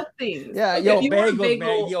circular Bagel. bread things. Yeah, Okay, yo, if you were a bagels, bagel-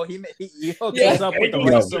 man. Yo, he hooked Yeah. us up with the Bagels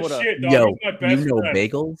right is the soda. shit, dog. Yo, He's my you best know friend.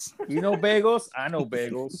 bagels? You know bagels? I know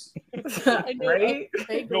bagels. I know Right?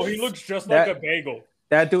 bagels. No, he looks just That- like a bagel.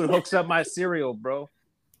 That dude hooks up my cereal, bro.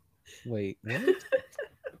 Wait, what?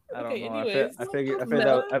 I don't Okay, know. anyways. I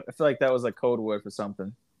feel like that was a code word for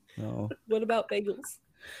something. No. What about bagels?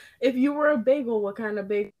 If you were a bagel, what kind of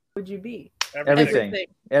bagel would you be? Everything.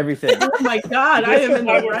 Everything. Oh my god, I am in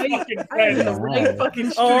I the was right. fucking I am in the friends. right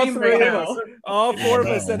fucking All stream three right of now. us. All four of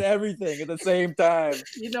us Wow. said everything at the same time.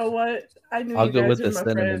 You know what? I knew I'll you go guys with were the my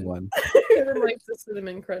cinnamon friend. one. Kevin likes the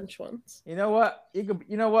cinnamon crunch ones. You know what? You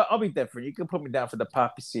know what? I'll be different. You can put me down for the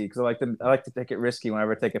poppy seed because I like to take it risky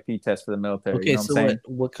whenever I take a P test for the military. Okay, you know what so I'm saying?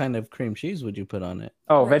 what kind of cream cheese would you put on it?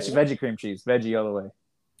 Oh, Right. veggie cream cheese, veggie all the way.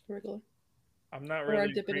 Regular. I'm not Or I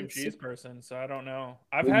really a dip it cream in cheese soup. person, so I don't know.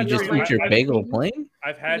 I've You had You just don't cream, eat your I've, bagel plain?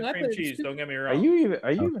 I've had Yeah, I cream put it in cheese. soup. Don't get me Are wrong. you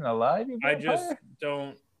even alive? You I vampire? just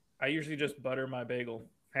don't. I usually just butter my bagel.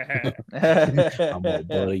 I'm gonna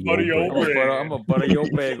butter your Butter your bread. bread. I'm gonna butter your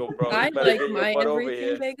bagel, bro. You I better like get your my butt over everything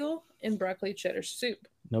here. bagel in broccoli cheddar soup.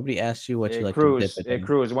 Nobody asked you what you Hey, like Cruz, to dip it hey, in.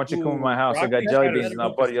 Cruz. Once you come to my house, I got broccoli jelly cheddar beans and I'll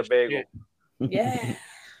soup butter is your the bagel. shit. Yeah.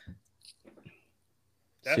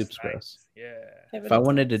 That's Soup's nice. gross. Yeah. Kevin If I is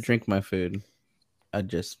wanted to nice. drink my food, I'd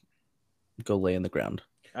just go lay in the ground.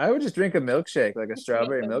 I would just drink a milkshake, like a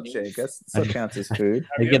strawberry that means. milkshake. That still counts as food.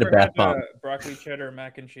 Have you get a ever had bath bomb. broccoli cheddar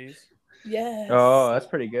mac and cheese? Yes. Oh, that's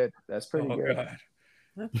pretty good. That's pretty Oh good. god.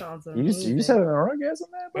 That sounds You amazing. just had an orgasm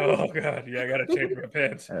there, bro? Oh god. Yeah, I gotta change my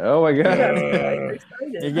pants. Oh my god. Uh,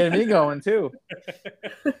 You're getting me going too.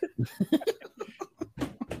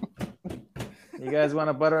 You guys want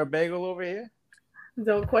to butter a bagel over here?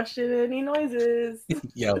 Don't question any noises.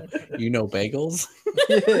 Yo, you know bagels?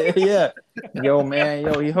 Yeah. Yo, man.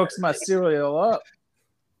 Yo, he hooks my cereal up.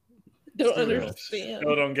 Don't Still. understand.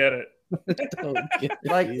 Still don't get it. Don't get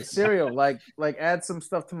Like it. cereal. Like add some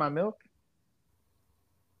stuff to my milk.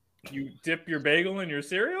 You dip your bagel in your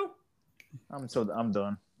cereal? I'm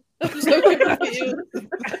done. I'm so confused.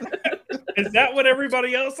 Is that what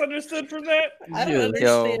everybody else understood from that? I don't Yo,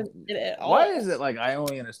 understand it at all. Why is it like I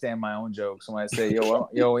only understand my own jokes when I say,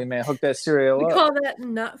 yo, man, hook that cereal We up? call that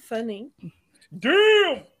not funny.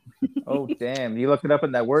 Damn! Oh, damn. You looked it up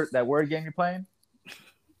in that word game you're playing?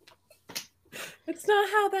 It's not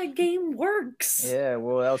how that game works. Yeah,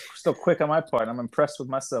 well, that was still quick on my part. I'm impressed with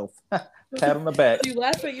myself. Pat on the back. You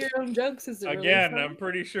laugh at your own jokes. Is it really Again, funny? I'm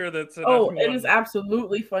pretty sure that's enough. Oh, it one. is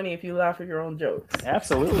absolutely funny if you laugh at your own jokes.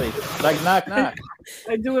 Absolutely. Like, knock, knock.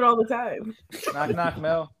 I do it all the time. Knock, knock,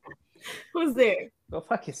 Mel. Who's there? Go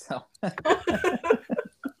fuck yourself.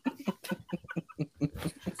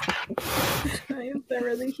 I am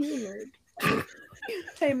thoroughly humored.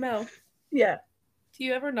 Hey Mel, Yeah. do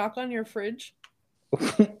you ever knock on your fridge?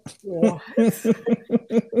 What?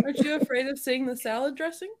 Aren't you afraid of saying the salad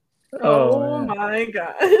dressing? Oh man. my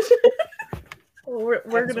gosh. We're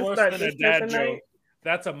That's gonna worse start than this a dad for the joke. night.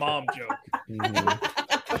 That's a mom joke.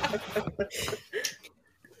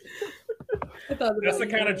 I thought That's about the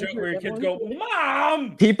kind of you joke when I where your heard kids that go, one.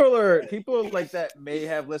 "Mom!" People like that may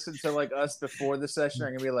have listened to like us before the session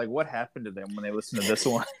are gonna be like, what happened to them when they listen to this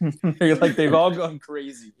one? They're like, they've all gone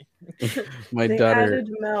crazy. My They daughter, added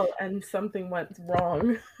Mel and something went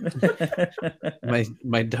wrong.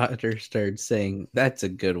 my daughter started saying, "That's a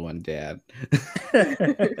good one, Dad." And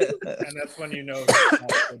that's when you know that's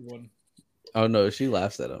not a good one. Oh no, she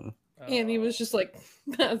laughs at him. And he was just like,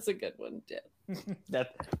 "That's a good one, Dad."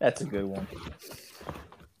 That's a good one.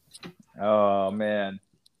 Oh man,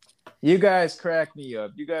 you guys crack me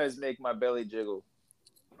up. You guys make my belly jiggle.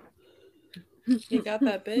 You got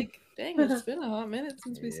that big? Dang, it's been a hot minute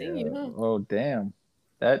since we seen you, huh? Oh damn,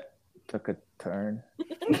 that took a turn.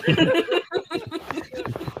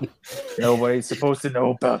 Nobody's supposed to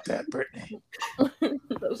know about that, Brittany.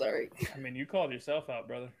 I'm sorry. I mean, you called yourself out,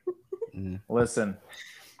 brother. Listen,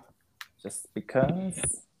 just because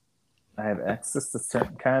I have access to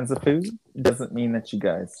certain kinds of food doesn't mean that you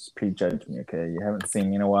guys prejudge me, okay? You haven't seen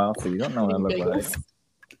me in a while, so you don't know what I look like.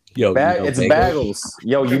 Yo, It's bagels.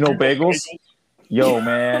 Yo, you know bagels? Yo,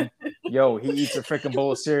 man. Yo, he eats a freaking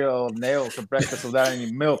bowl of cereal of nails for breakfast without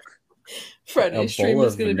any milk. Friday's stream bowl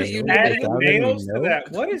is of going to be nails? you. Adding Without any nails to milk?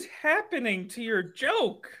 that. What is happening to your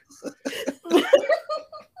joke?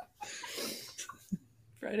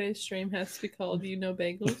 Friday's stream has to be called You Know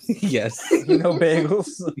Bagels. Yes, You know bagels?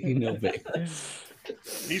 you know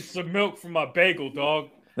bagels. Need some milk for my bagel, dog.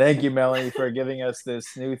 Thank you, Melanie, for giving us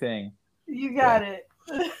this new thing. You got it.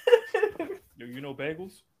 Do you know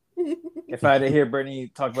bagels? If I had to hear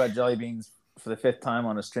Brittany talk about jelly beans for the 5th time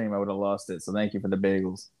on a stream, I would have lost it. So thank you for the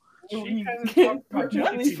bagels. She hasn't talked about jelly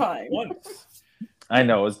Perfectly beans fine. once. I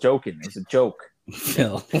know, I was joking. It was a joke.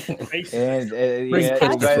 Phil. Face it. And Bring you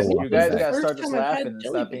Christopher guys Walken gotta back. start First just time I've had laughing and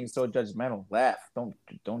jelly stop being beans. so judgmental. Laugh.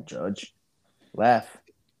 Don't judge. Laugh.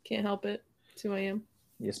 Can't help it. 2 a.m.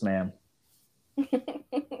 Yes, ma'am.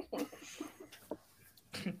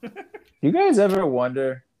 You guys ever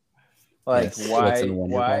wonder, like, Yes, what's in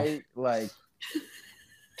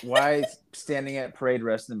why standing at parade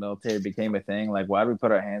rest in the military became a thing? Like, why do we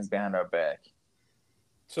put our hands behind our back?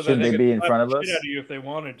 So Shouldn't they could be in slap front of the us? shit out of you if they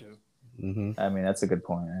wanted to. Mm-hmm. I mean, that's a good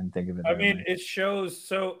point. I didn't think of it. I that mean, way. it shows.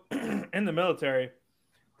 So in the military,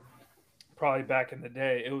 probably back in the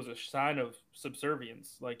day, it was a sign of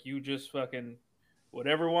subservience. Like you just fucking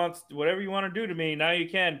whatever you want to do to me, now you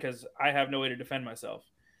can because I have no way to defend myself.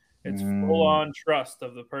 It's full on trust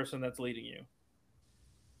of the person that's leading you.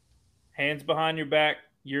 Hands behind your back,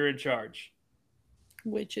 you're in charge.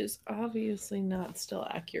 Which is obviously not still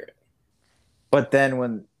accurate. But then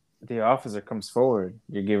when the officer comes forward,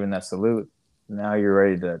 you're giving that salute. Now you're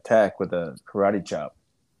ready to attack with a karate chop.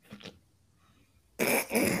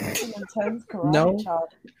 Intense karate No. chop.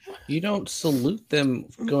 You don't salute them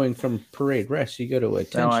going from parade rest. You go to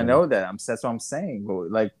attention. No, I know that. That's what I'm saying.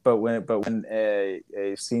 But when a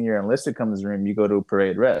senior enlisted comes in the room, you go to a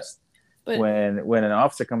parade rest. But When an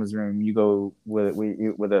officer comes in the room, you go with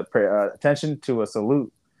a attention to a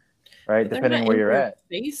salute, right? they're Depending not where in you're your at.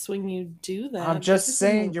 face when you do that. I'm just This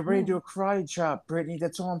saying, isn't you're ready to do a- a karate chop, Brittany.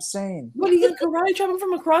 That's all I'm saying. What are you gonna karate chop him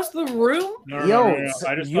from across the room? No.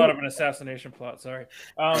 I just thought of an assassination plot. Sorry.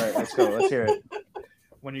 All right, let's go. Let's hear it.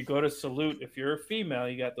 When you go to salute, if you're a female,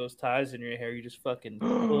 you got those ties in your hair. You just fucking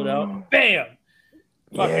pull it out. Bam!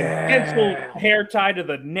 Fucking pencil hair tie to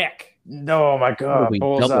the neck. No, my Are God, we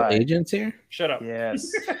double bullseye. agents here? Shut up.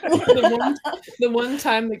 Yes. the one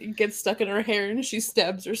time that it gets stuck in her hair and she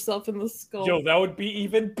stabs herself in the skull. Yo, that would be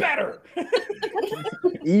even better.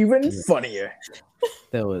 Even funnier.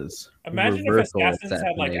 That was Imagine if reversal assassins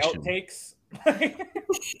had like assassination. outtakes.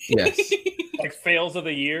 Yes. Like fails of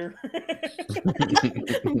the year.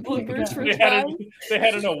 Bloopers for they, had time. they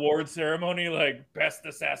had an award ceremony like best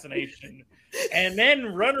assassination. And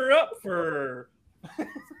then runner up for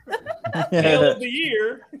fail of the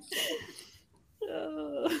year.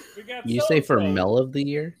 We got You say for so-and-so. Mel of the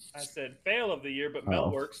year? I said fail of the year, but Mel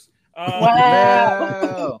Oh. works.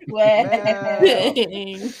 Wow. Mel.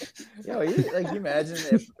 Dang. Yo, you imagine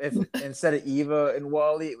if instead of Eva and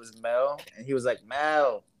Wally, it was Mel, and he was like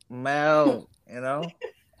Mel, you know?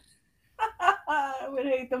 I would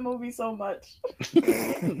hate the movie so much.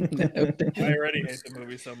 I already hate the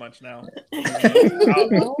movie so much now.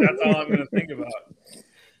 That's all I'm gonna think about.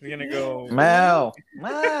 We're gonna go Mel,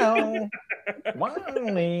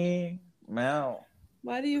 Wally, Mel.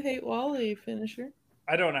 Why do you hate Wally, Finisher?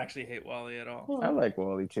 I don't actually hate Wally at all. I like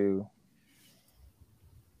Wally too.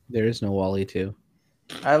 There is no Wally 2.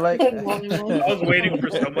 I like. I was waiting for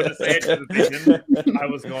someone to say it, 'cause if they didn't, I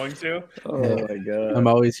was going to. Oh my god! I'm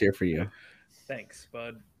always here for you. Thanks,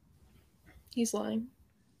 bud. He's lying.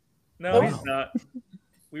 No, Wow. he's not.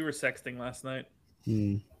 We were sexting last night.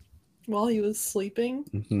 While he was sleeping,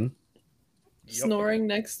 Mm-hmm. Yup. snoring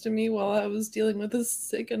next to me while I was dealing with a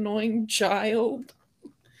sick, annoying child.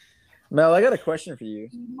 Mel, I got a question for you.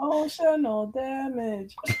 Emotional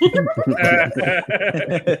damage.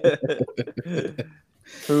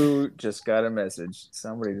 Who just got a message?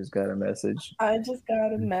 Somebody just got a message. I just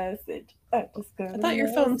got a message. I thought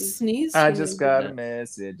your phone sneezed. I when just you got did a that.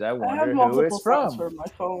 message. I I have wonder who multiple it's songs from. for my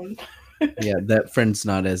phone. Yeah, that friend's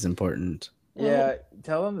not as important. Yeah,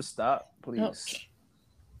 tell them to stop, please. Ouch.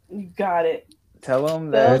 You got it. Tell them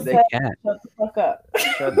Where's that the cat? Shut the fuck up.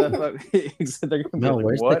 shut the fuck. They're gonna be No, like,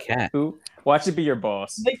 where's the what? cat? Who? Watch it be your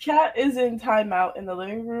boss. The cat is in timeout in the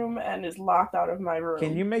living room and is locked out of my room.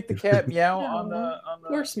 Can you make the cat meow on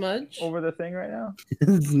Poor the Smudge. over the thing right now?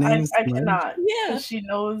 His I name's Smudge. cannot. Yeah. 'Cause she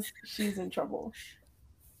knows she's in trouble.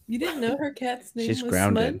 You didn't know her cat's name She's was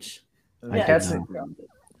grounded. Smudge? The Yeah, cat's did she's grounded.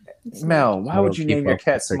 Mel, why I would will you keep name your up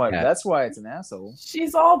cat with her Smudge? cat. That's why it's an asshole.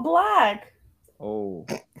 She's all black. Oh,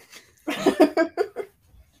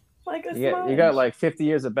 Like a you got like 50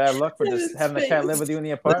 years of bad luck for In just its having the cat live face. with you in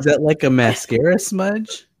the Is apartment. that like a mascara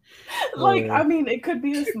smudge? like Oh. I mean, it could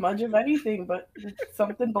be a smudge of anything, but it's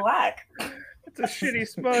something black. It's a shitty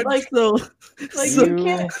smudge. Like So,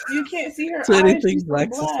 you can't see her so eyes. anything She's so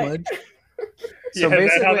black's a black. smudge? So Yeah, is that how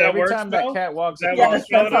basically, that every works, time that Mel? cat walks, That up, Yes, works,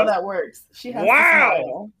 that's how Mel? that works. She has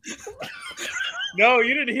Wow. to smile. No,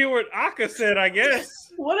 you didn't hear what Akka said, I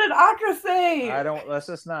guess. What did Akka say? I don't. Let's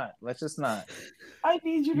just not. I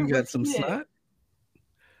need you to You got some repeat it. snot?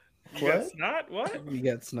 You got What? snot? What? You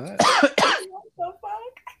got snot? What the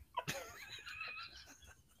fuck?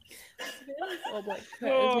 Oh, boy.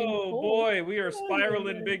 Oh boy, we are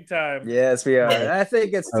spiraling big time. Yes, we are. Right. And I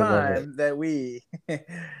think it's I love it. time that we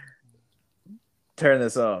turn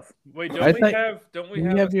this off. Wait, I think don't we we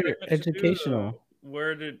have have a your segment to do, educational.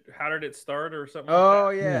 how did it start or something? Oh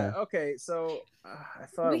like yeah. Yeah. Okay. So I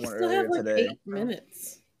thought We of one still earlier have like today. 8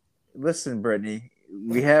 minutes. Listen, Brittany,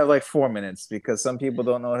 we have like 4 minutes because some people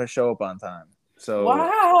don't know how to show up on time. So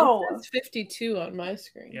Wow. It says 52 on my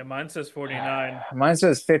screen. that? Yeah, mine says 49 mine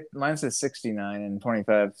says 69 and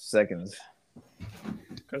 25 seconds.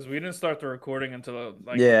 because we didn't start the recording until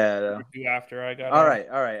like Yeah. or two after I got. All on.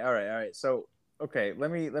 right. So okay, let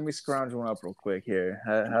me scrounge one up real quick here.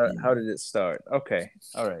 How did it start? Okay.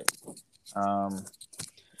 All right.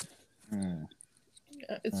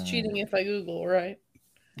 It's cheating if I Google, right?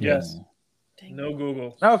 Yes. Dang No it.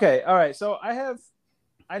 Google. Okay. All right. So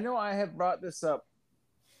I know I have brought this up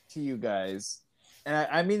to you guys, and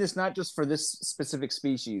I mean this not just for this specific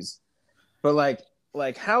species, but like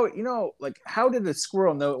how how did a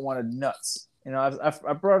squirrel know it wanted nuts? You know,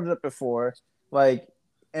 I've brought it up before, but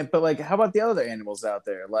how about the other animals out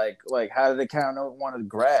there? Like how did the cow know it wanted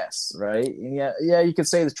grass, right? And yeah, you could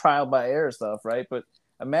say the trial by error stuff, right? But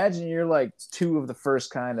imagine you're like two of the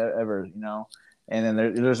first kind ever, you know. And then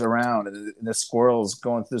they're just around, and the squirrel's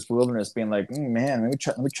going through this wilderness, being like, "Man,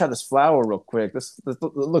 let me try this flower real quick. This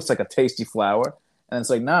looks like a tasty flower." And it's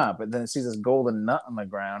like, "Nah," but then it sees this golden nut on the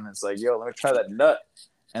ground, and it's like, "Yo, let me try that nut."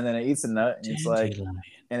 And then it eats the nut,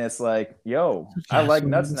 and it's like, "Yo, I like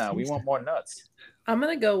nuts now. We want more nuts." I'm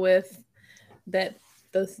going to go with that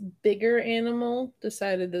the bigger animal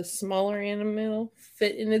decided the smaller animal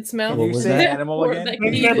fit in its mouth. Can you was say that? animal Or again? that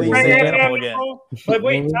Please can even- say animal again. But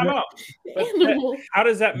wait, What was time it? out. But Animal. how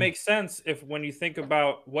does that make sense if when you think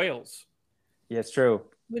about whales? Yeah, it's true.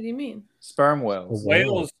 What do you mean? Sperm whales.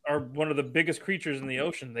 Whale. Whales are one of the biggest creatures in the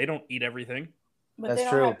ocean. They don't eat everything. But That's they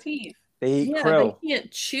don't true. have teeth. They eat Yeah, krill. they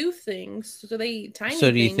can't chew things, so they eat tiny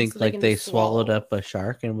So do you things think so like can they just swallowed swallow. up a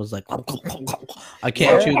shark and was like, I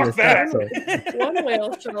can't Yeah. chew Fuck this up. that. So, One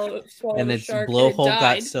whale swallowed and a its shark blowhole and it got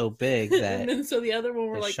died. so big And that then so the other one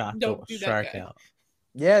were it like, shot don't the do that shark guy. out.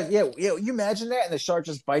 Yeah. You imagine that, and the shark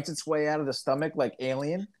just bites its way out of the stomach like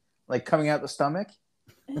Alien, like coming out the stomach,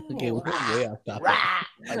 Okay, Ew. we're way off topic.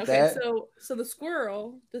 like Okay, that. so the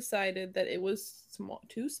squirrel decided that it was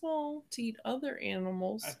too small to eat other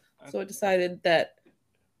animals, so it decided that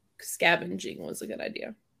scavenging was a good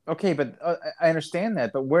idea. Okay, but I understand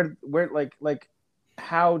that, but where like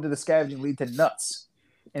how did the scavenging lead to nuts,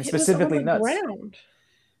 and It was specifically on the nuts? ground.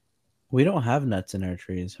 We don't have nuts in our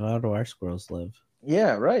trees. How do our squirrels live?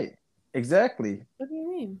 Yeah, right. Exactly. What do you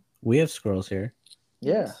mean? We have squirrels here.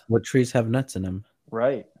 Yeah, What trees have nuts in them?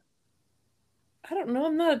 right. I don't know.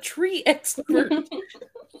 I'm not a tree expert.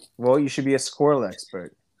 Well, you should be a squirrel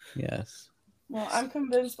expert. Yes. Well, I'm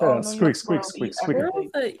convinced Yeah, all New squeak, York squeak, squirrels squeak, eat squeak. everything.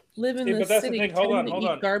 Squirrels that live in See, the but that's the city thing. Hold tend on,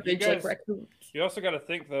 to eat garbage You like guys- raccoons. You also got to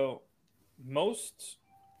think though. Most,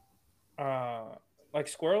 like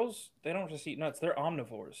squirrels, they don't just eat nuts. They're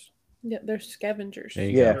omnivores. Yeah, they're scavengers. There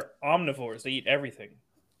you Yeah. go. They're omnivores. They eat everything.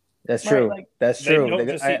 That's Right, true. like- That's They true. don't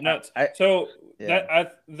just eat nuts. So yeah.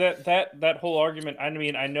 that whole argument. I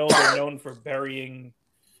mean, I know they're known for burying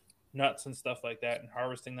nuts and stuff like that and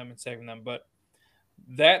harvesting them and saving them, but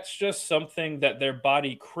that's just something that their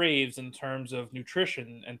body craves in terms of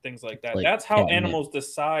nutrition and things like that. Like That's how catnip. animals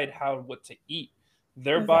decide what to eat.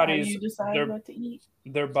 Their Is that how bodies you decide what to eat?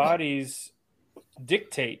 their bodies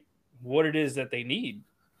dictate what it is that they need.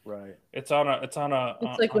 Right. It's on a It's like on a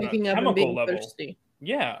waking up and chemical being level. thirsty.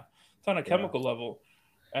 Yeah, it's on a chemical level,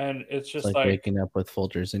 and it's It's just like like waking up with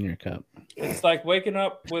Folgers in your cup. it's like waking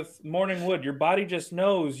up with morning wood. Your body just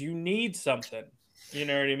knows you need something. You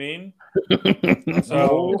know what I mean?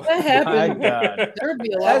 So If that happened, My God. there would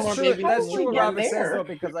be a lot That's more true. babies. That's than true. we What get. Robert says there. though,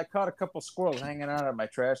 because I caught a couple squirrels hanging out of my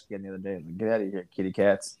trash can the other day. Like, get out of here, kitty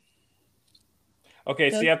cats. okay,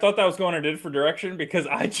 see, I thought that was going a different direction because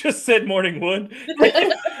I just said morning wood, and then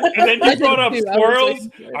I you did brought up too. I was squirrels.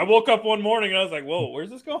 like- I woke up one morning and I was like, "Whoa, where's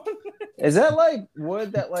this going?" Is that like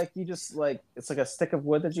wood that like you just like it's like a stick of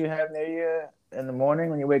wood that you have near you in the morning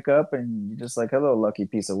when you wake up and you just like hello lucky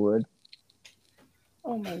piece of wood.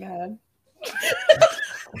 Oh my god.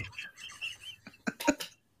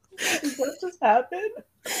 What just happened?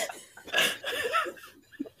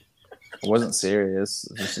 It wasn't serious.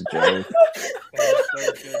 It was just a joke. That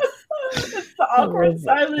was good. It's the awkward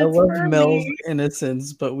silence I love for Mel's me.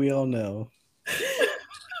 innocence, but we all know.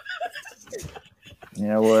 You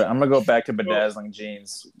know what? I'm gonna go back to bedazzling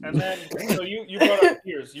jeans. And then, so you brought up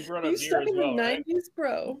deers. You brought You up deer stuck as in the well, right? 90s,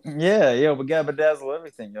 bro. Yeah, yo, we gotta bedazzle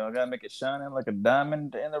everything, yo. Gotta make it shining like a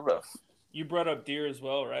diamond in the rough. You brought up deer as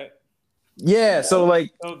well, right? Yeah, so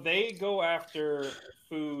like So they go after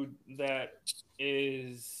food that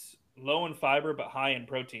is low in fiber but high in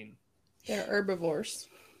protein. They're herbivores.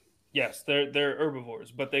 Yes, they're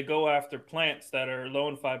herbivores, but they go after plants that are low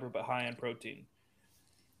in fiber but high in protein.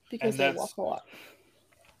 Because And they that's- walk a lot.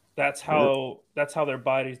 That's how their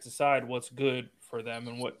bodies decide what's good for them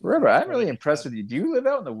and what. Robert, I'm really impressed with you. Do you live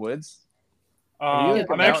out in the woods? Are you like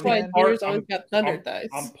a I'm That's mountain actually why man? deers always got thunder I'm- thighs.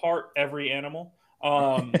 I'm part every animal.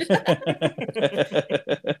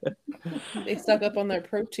 They suck up on their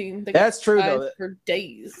protein. They That's got true, thighs though. for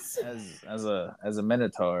days. as a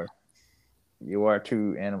minotaur, you are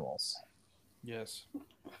two animals. Yes.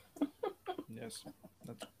 Yes,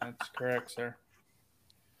 that's correct, sir.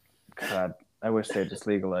 God, I wish they just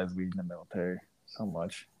legalized weed in the military so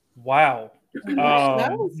much. Wow.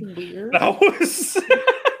 That was weird. That was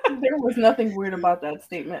There was nothing weird about that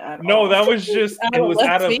statement at all. no, that was just Out it of was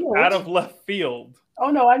left field. out of left field.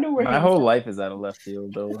 Oh no, I knew where My he whole was. life is out of left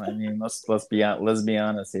field, though. I mean, let's be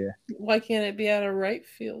honest here. Why can't it be out of right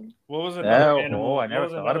field? What was another Oh, animal? I never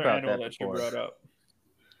what was thought another about animal that you before. brought up?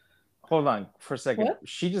 Hold on for a second. What?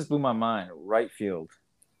 She just blew my mind. Right field.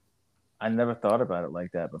 I never thought about it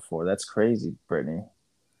like that before. That's crazy, Brittany.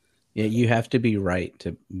 Yeah, you have to be right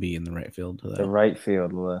to be in the right field to The that. right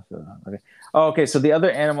field, the left field. Okay. Oh, okay. So the other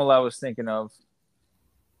animal I was thinking of.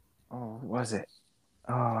 Oh, what was it?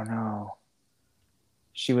 Oh no.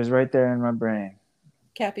 She was right there in my brain.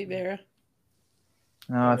 Capybara.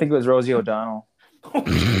 No, I think it was Rosie O'Donnell.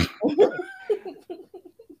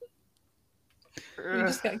 We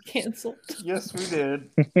just got canceled. Yes, we did.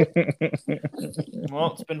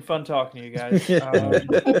 Well, it's been fun talking to you guys. Can't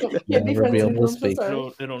be Never be friends able to anymore, so speak.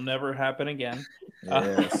 sorry. It'll never happen again.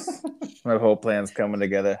 Yes. My whole plan's coming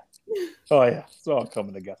together. Oh yeah, it's all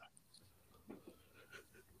coming together.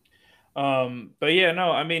 But yeah,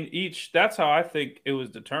 no, I mean that's how I think it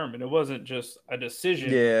was determined. It wasn't just a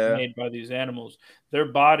decision Yeah. made by these animals. Their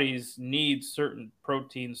bodies need certain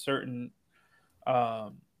proteins, certain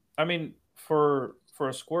I mean for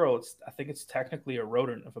a squirrel, I think it's technically a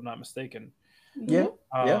rodent if I'm not mistaken. Yeah.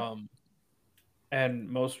 Yeah. And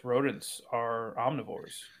most rodents are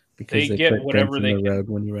omnivores. Because They get put whatever dents they in the can. road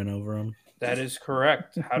when you run over them. That is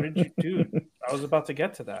correct. How did you do? I was about to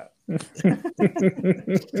get to that.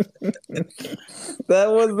 That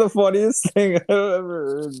was the funniest thing I've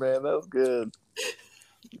ever heard, man. That was good.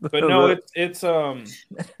 But no, it's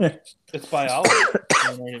biology.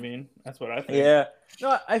 You know what I mean? That's what I think. Yeah.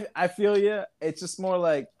 No, I feel you. It's just more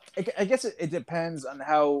like I guess it depends on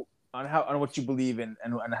what you believe in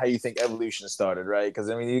and how you think evolution started, right? Because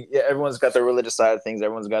I mean, everyone's got their religious side of things,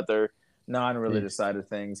 everyone's got their non-religious side of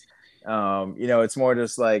things. It's more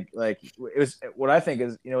just like it was. What I think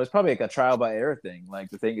is, it's probably like a trial by error thing. Like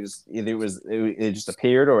the thing is, either it just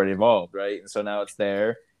appeared or it evolved, right? And so now it's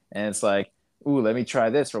there, and it's like, ooh, let me try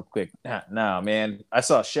this real quick. No, man. I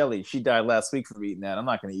saw Shelly. She died last week from eating that. I'm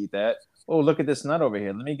not going to eat that. Oh, look at this nut over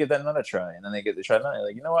here. Let me give that nut a try. And then they get to try nut. You're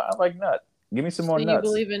like, you know what? I like nut. Give me some more So you nuts.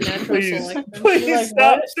 believe in natural Please, selection? please like,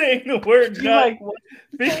 stop what? saying the word You nut like what?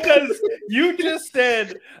 because you just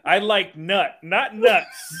said I like nut, not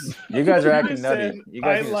nuts. You guys are You acting just nutty. said, You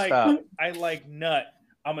guys need to stop. I like nut.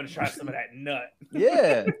 I'm gonna try some of that nut.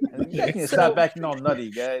 Yeah. You guys need to stop acting all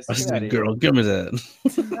nutty, guys. I Get said, out of girl, here. give me that.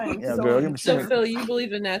 I'm Yeah, so girl, give me So some. Phil, you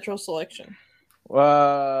believe in natural selection? Wait,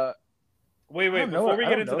 I don't know before we I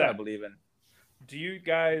get don't into know what I that, believe in. do you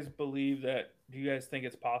guys believe that? Do you guys think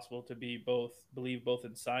it's possible to believe both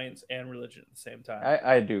in science and religion at the same time?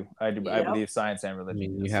 I do. I Yep. believe science and I religion.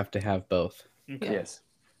 mean, you yes. have to have both. Okay. Yes.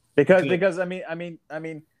 Because Good. I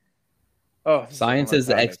mean oh, this Science a is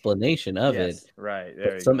the topic. explanation of Yes, it, right. There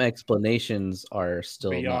but you some go. explanations are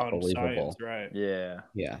still not Beyond believable. science, right? Yeah.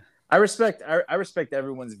 Yeah, I respect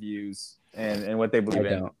everyone's views and what they I believe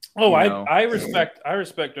in. don't. Oh, You know? I respect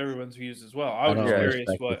everyone's views as well. I I was don't just curious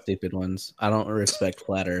respect the what. stupid ones. I don't respect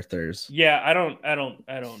flat earthers. Yeah, I don't.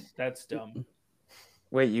 That's dumb.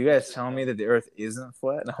 Wait, you guys telling me that the Earth isn't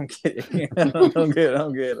flat? No, I'm kidding. I'm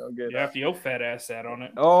good. You have to your fat ass sat on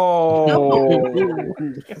it. Oh,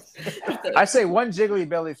 I say one jiggly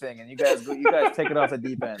belly thing, and you guys take it off the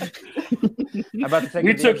deep end. I'm about to take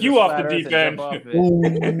We advantage took of you this off flat the Earth deep and jump end. off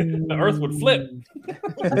it. The Earth would flip.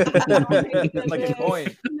 Like a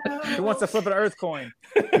coin. Who wants to flip an Earth coin?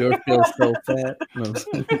 Yours feels so fat. No.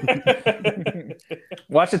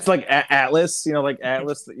 Watch, it's like Atlas, like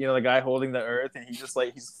Atlas, the guy holding the Earth, and he's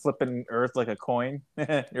flipping Earth like a coin.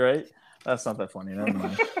 You're right. That's not that funny. Never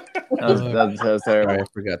mind. That was terrible. Sorry, I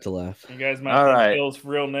forgot to laugh. You guys might All think right. Phil's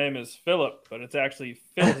real name is Philip, but it's actually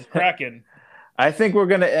Phil's Kraken. I think we're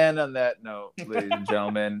gonna end on that note, ladies and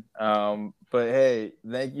gentlemen. But hey,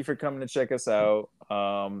 thank you for coming to check us out.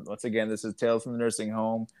 Once again, this is Tales from the Nursing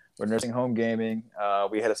Home. We're Nursing Home Gaming.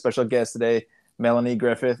 We had a special guest today, Melanie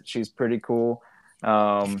Griffith. She's pretty cool.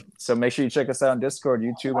 So make sure you check us out on Discord,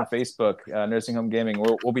 YouTube, and Facebook. Nursing Home Gaming.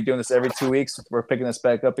 We'll be doing this every 2 weeks. We're picking this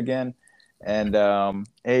back up again. And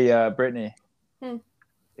hey, Brittany,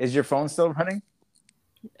 is your phone still running?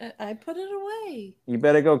 I put it away. You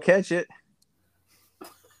better go catch it.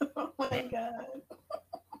 Oh my god.